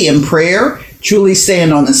truly in prayer, truly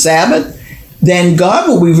staying on the Sabbath, then God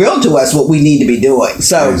will reveal to us what we need to be doing.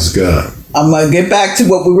 So, praise God. I'm going to get back to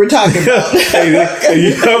what we were talking about.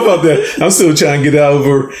 Hey, how about that? I'm still trying to get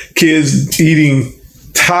over kids eating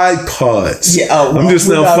Tide Pods. Yeah, I'm just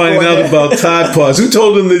now finding out about Tide Pods. Who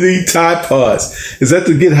told them to eat Tide Pods? Is that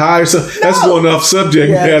to get high or something? No. That's going off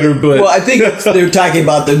subject matter. But well, I think they're talking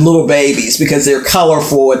about the little babies because they're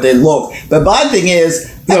colorful and they look. But my thing is,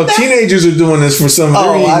 no, teenagers are doing this for some.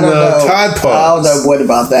 They're eating Tide Pods. I don't know what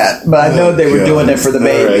about that, but I know they were doing it for the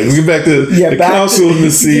babies. All right, we get back to the council of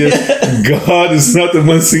Nicaea. God is not the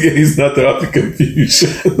one. He's not the author of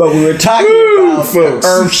confusion. But we were talking about the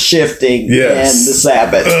earth shifting and the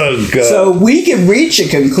Sabbath. Oh, God. So we can reach a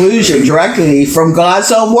conclusion directly from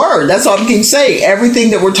God's own word. That's all I can say.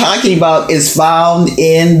 Everything that we're talking about is found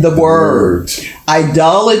in the word.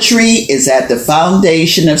 Idolatry is at the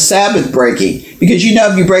foundation of Sabbath breaking. Because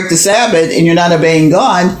if you break the Sabbath and you're not obeying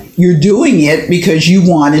God, you're doing it because you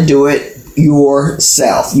want to do it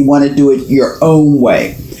yourself. You want to do it your own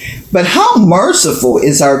way. But how merciful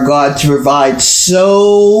is our God to provide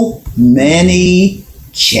so many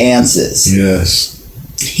chances? Yes.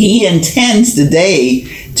 He intends the day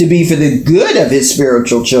to be for the good of his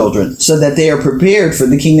spiritual children so that they are prepared for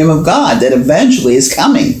the kingdom of God that eventually is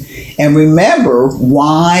coming. And remember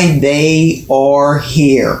why they are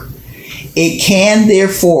here. It can,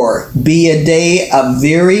 therefore, be a day of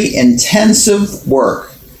very intensive work,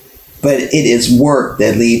 but it is work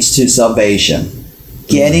that leads to salvation.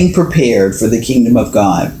 Getting prepared for the kingdom of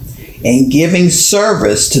God and giving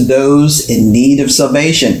service to those in need of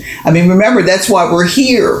salvation. I mean, remember, that's why we're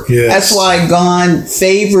here. Yes. That's why God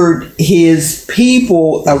favored his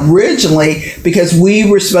people originally, because we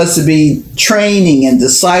were supposed to be training and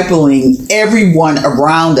discipling everyone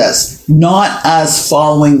around us, not us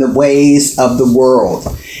following the ways of the world.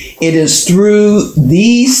 It is through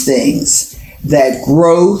these things that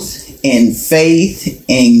growth and faith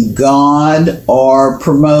in God are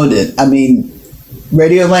promoted. I mean,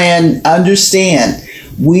 Radioland, understand,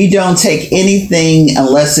 we don't take anything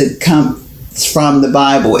unless it comes from the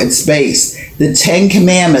Bible. It's based. The 10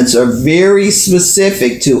 Commandments are very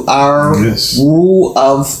specific to our rule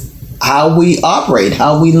of how we operate,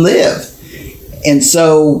 how we live. And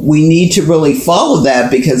so we need to really follow that,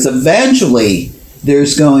 because eventually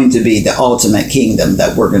there's going to be the ultimate kingdom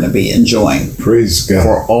that we're going to be enjoying. Praise God.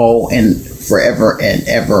 For all and forever and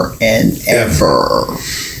ever and ever.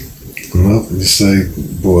 Well, just say,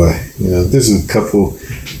 boy, there's a couple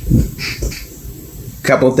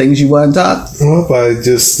things you want to talk. Well, I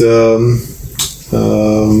just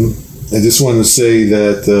wanted to say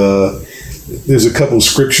that there's a couple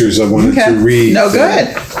scriptures I wanted to read. No,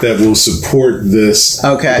 good. That will support this.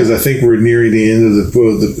 Okay. Because I think we're nearing the end of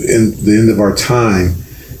the end of our time,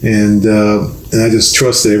 and I just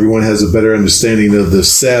trust that everyone has a better understanding of the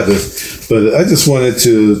Sabbath. But I just wanted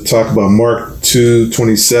to talk about Mark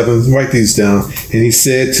 2:27. Write these down. And he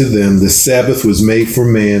said to them, "The Sabbath was made for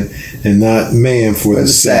man, and not man for the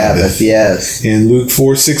Sabbath." Yes. And Luke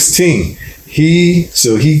 4:16. He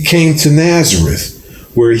came to Nazareth,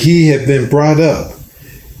 where he had been brought up,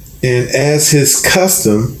 and as his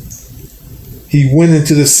custom, he went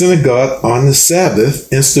into the synagogue on the Sabbath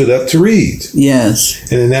and stood up to read. Yes.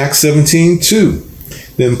 And in Acts 17:2,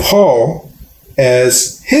 then Paul,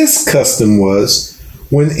 as his custom was,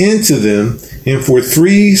 went into them, and for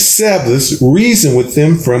 3 Sabbaths reasoned with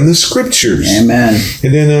them from the Scriptures. Amen.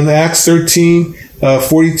 And then in Acts 13,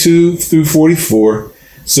 42 through 44,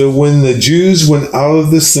 so when the Jews went out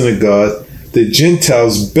of the synagogue, the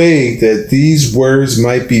Gentiles begged that these words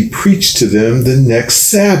might be preached to them the next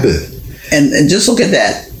Sabbath. And just look at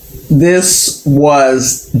that. This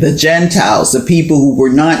was the Gentiles, the people who were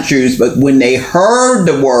not Jews, but when they heard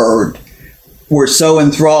the word, were so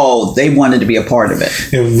enthralled, they wanted to be a part of it.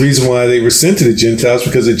 And the reason why they were sent to the Gentiles,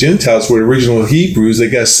 because the Gentiles were the original Hebrews. They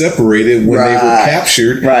got separated when they were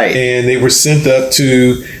captured. Right. And they were sent up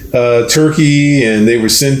to Turkey, and they were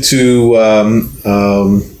sent to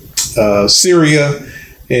Syria,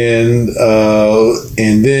 and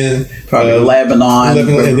then probably Lebanon,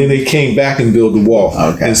 and then they came back and built the wall.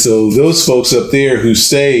 Okay. And so those folks up there who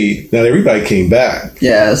stayed, not everybody came back.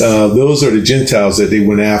 Yes. Those are the Gentiles that they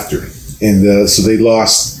went after, and so they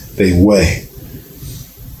lost their way.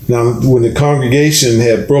 Now, when the congregation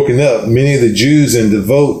had broken up, many of the Jews and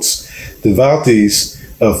devotees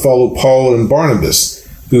followed Paul and Barnabas,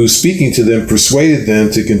 who, speaking to them, persuaded them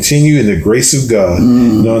to continue in the grace of God.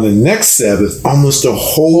 And on the next Sabbath, almost the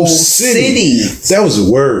whole city. That was a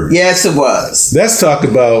word. Yes, it was. Let's talk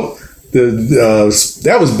about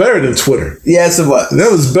that was better than Twitter. Yes, it was. That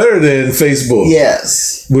was better than Facebook.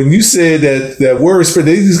 Yes. When you said that word spread,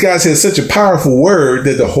 these guys had such a powerful word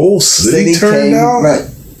that the whole city turned out. Right.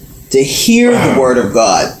 To hear the word of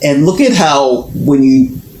God. And look at how, when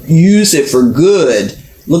you use it for good,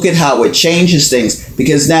 look at how it changes things.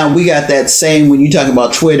 Because now we got that same, when you talk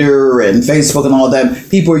about Twitter and Facebook and all that,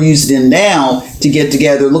 people are using it now to get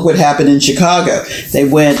together. Look what happened in Chicago. They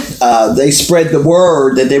went, they spread the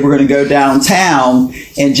word that they were going to go downtown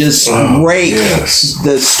and just rape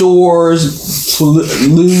the stores,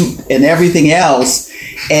 loot, and everything else.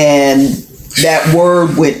 And that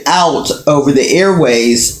word went out over the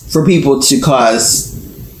airways for people to cause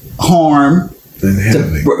harm.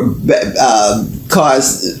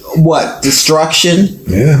 Cause what? Destruction.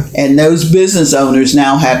 Yeah. And those business owners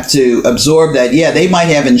now have to absorb that. Yeah, they might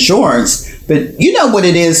have insurance, but you know what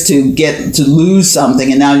it is to lose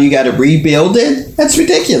something and now you got to rebuild it? That's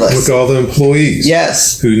ridiculous. Look at all the employees.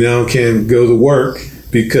 Yes. Who now can't go to work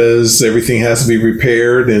because everything has to be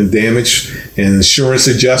repaired and damaged, and insurance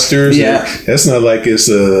adjusters. Yeah. That's not like it's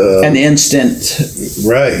an instant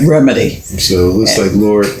remedy. So it's like,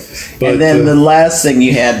 Lord. But, and then the last thing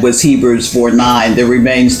you had was Hebrews 4:9. There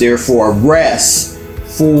remains therefore rest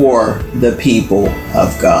for the people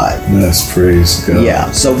of God. Yes, praise God.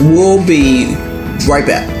 Yeah. So we'll be right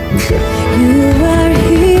back. Okay. You are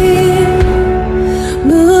here,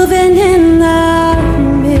 moving in our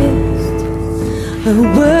midst. I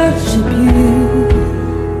worship you.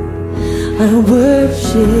 I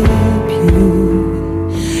worship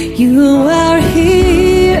you. You are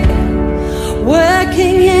here,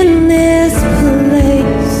 working in this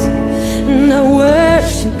place, and I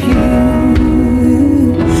worship you.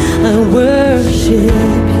 I worship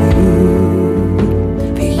you.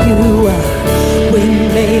 For you are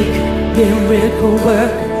waymaker, miracle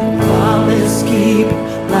work, promise keep,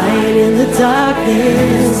 light in the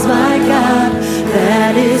darkness, my God,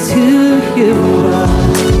 that is who you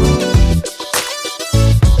are.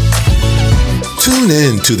 Tune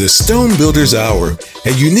in to the Stone Builders Hour,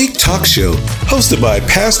 a unique talk show hosted by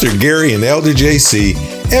Pastor Gary and Elder JC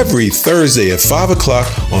every Thursday at 5 o'clock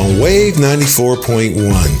on Wave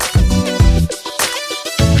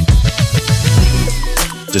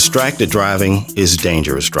 94.1. Distracted driving is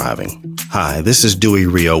dangerous driving. Hi, this is Dewey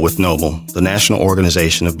Rio with Noble, the National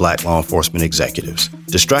Organization of Black Law Enforcement Executives.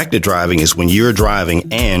 Distracted driving is when you're driving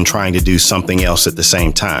and trying to do something else at the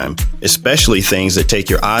same time, especially things that take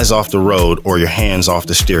your eyes off the road or your hands off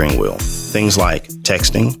the steering wheel. Things like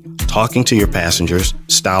texting, talking to your passengers,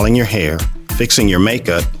 styling your hair, fixing your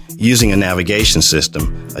makeup, using a navigation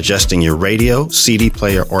system, adjusting your radio, CD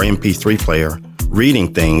player, or MP3 player,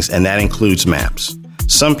 reading things, and that includes maps.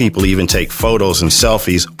 Some people even take photos and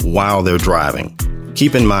selfies while they're driving.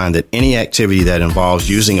 Keep in mind that any activity that involves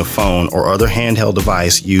using a phone or other handheld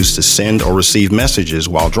device used to send or receive messages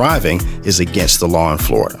while driving is against the law in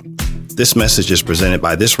Florida. This message is presented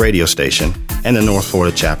by this radio station and the North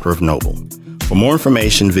Florida chapter of Noble. For more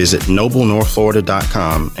information, visit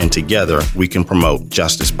noblenorthflorida.com, and together we can promote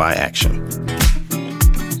justice by action.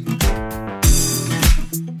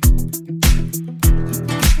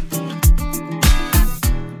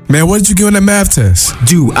 Man, what did you get on that math test?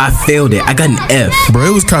 Dude, I failed it. I got an F. Bro,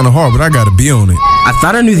 it was kind of hard, but I got a B on it. I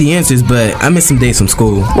thought I knew the answers, but I missed some days from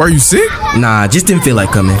school. Were you sick? Nah, just didn't feel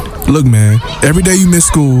like coming. Look, man, every day you miss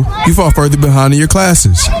school, you fall further behind in your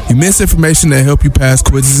classes. You miss information that help you pass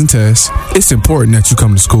quizzes and tests. It's important that you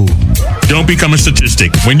come to school. Don't become a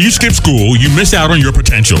statistic. When you skip school, you miss out on your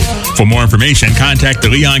potential. For more information, contact the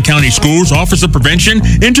Leon County Schools Office of Prevention,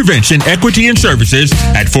 Intervention, Equity, and Services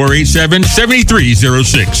at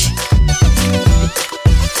 487-7306.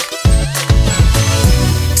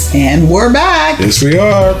 And we're back. Yes, we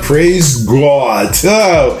are. Praise God.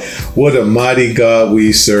 Oh, what a mighty God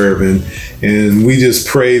we serve. And we just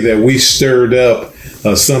pray that we stirred up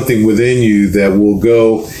something within you that will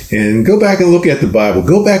go back and look at the Bible.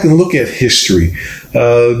 Go back and look at history.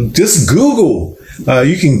 Just Google.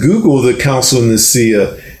 You can Google the Council of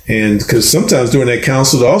Nicaea. And because sometimes during that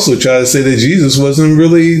council, they also try to say that Jesus wasn't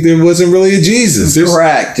really a Jesus.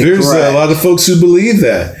 Correct. There's a lot of folks who believe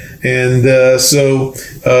that. And so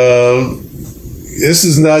this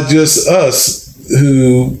is not just us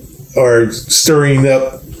who are stirring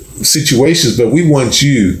up situations, but we want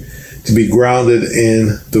you to be grounded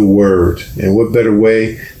in the Word. And what better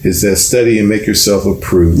way is that study and make yourself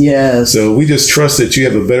approved? Yes. So we just trust that you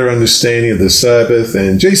have a better understanding of the Sabbath.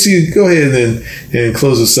 And JC, go ahead and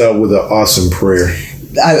close us out with an awesome prayer.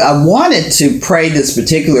 I wanted to pray this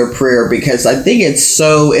particular prayer because I think it's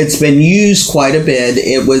been used quite a bit.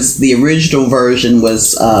 The original version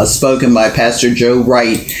was spoken by Pastor Joe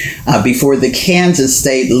Wright before the Kansas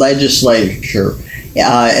State Legislature.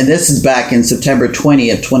 And this is back in September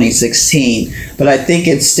 20th, 2016. But I think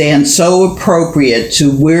it stands so appropriate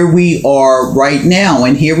to where we are right now.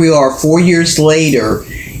 And here we are 4 years later,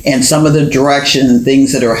 and some of the direction and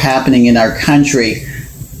things that are happening in our country.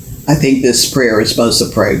 I think this prayer is most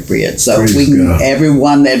appropriate. So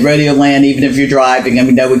everyone at Radio Land, even if you're driving, I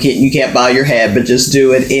mean, no, you can't bow your head, but just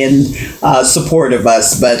do it in support of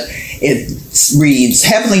us. But it reads,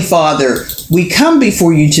 Heavenly Father, we come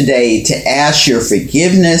before you today to ask your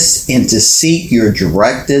forgiveness and to seek your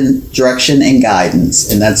direction and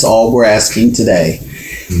guidance. And that's all we're asking today.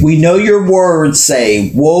 Mm-hmm. We know your words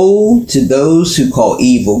say, woe to those who call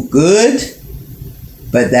evil good,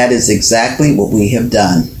 but that is exactly what we have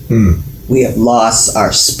done. We have lost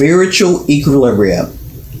our spiritual equilibrium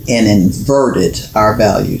and inverted our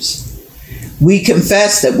values. We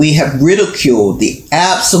confess that we have ridiculed the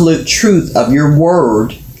absolute truth of your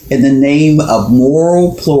word in the name of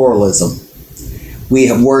moral pluralism. We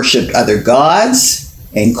have worshipped other gods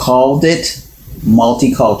and called it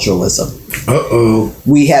multiculturalism.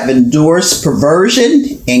 We have endorsed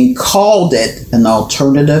perversion and called it an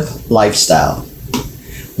alternative lifestyle.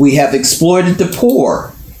 We have exploited the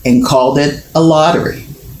poor and called it a lottery.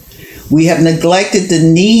 We have neglected the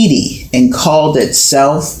needy and called it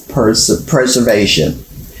self-preservation.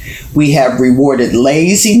 We have rewarded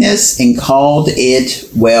laziness and called it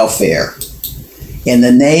welfare. In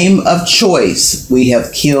the name of choice, we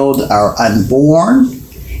have killed our unborn.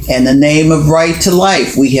 In the name of right to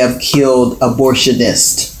life, we have killed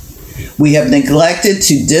abortionists. We have neglected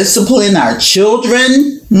to discipline our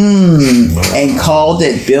children and called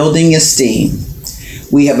it building esteem.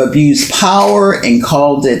 We have abused power and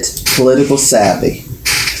called it political savvy.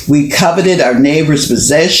 We coveted our neighbor's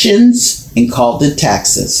possessions and called it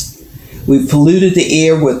taxes. We polluted the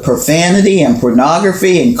air with profanity and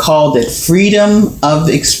pornography and called it freedom of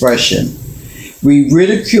expression. We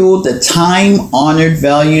ridiculed the time-honored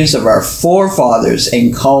values of our forefathers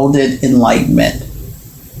and called it enlightenment.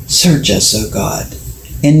 Search us, O God,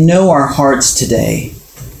 and know our hearts today.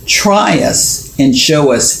 Try us and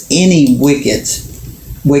show us any wickedness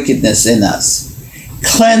in us.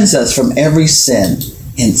 Cleanse us from every sin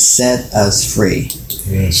and set us free.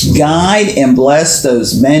 Yes, guide and bless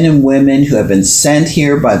those men and women who have been sent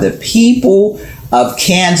here by the people of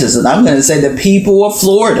Kansas, and I'm going to say the people of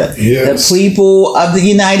Florida, the people of the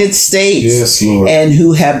United States, and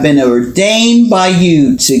who have been ordained by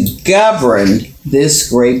you to govern this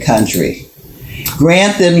great country.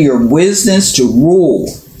 Grant them your wisdom to rule,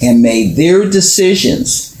 and may their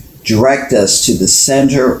decisions direct us to the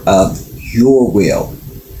center of your will.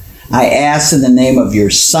 I ask in the name of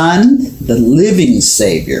your Son, the living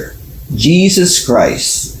Savior, Jesus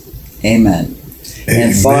Christ. Amen.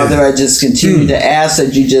 And Father, I just continue to ask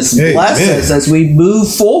that you just bless us as we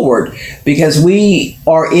move forward, because we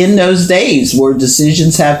are in those days where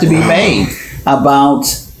decisions have to be made about,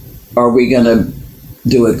 are we going to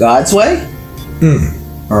do it God's way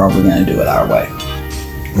or are we going to do it our way?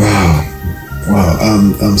 Wow,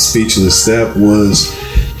 I'm speechless. That was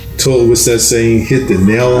what's that saying? Hit the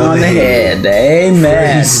nail on the head.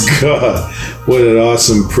 Amen. Praise God. What an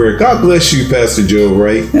awesome prayer. God bless you, Pastor Joe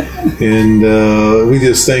Wright. And we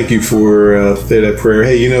just thank you for that prayer.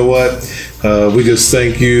 Hey, you know what? We just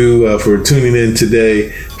thank you for tuning in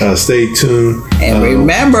today. Stay tuned. And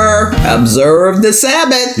remember, observe the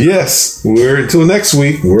Sabbath. Yes. Until next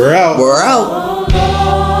week. We're out. We're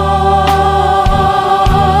out.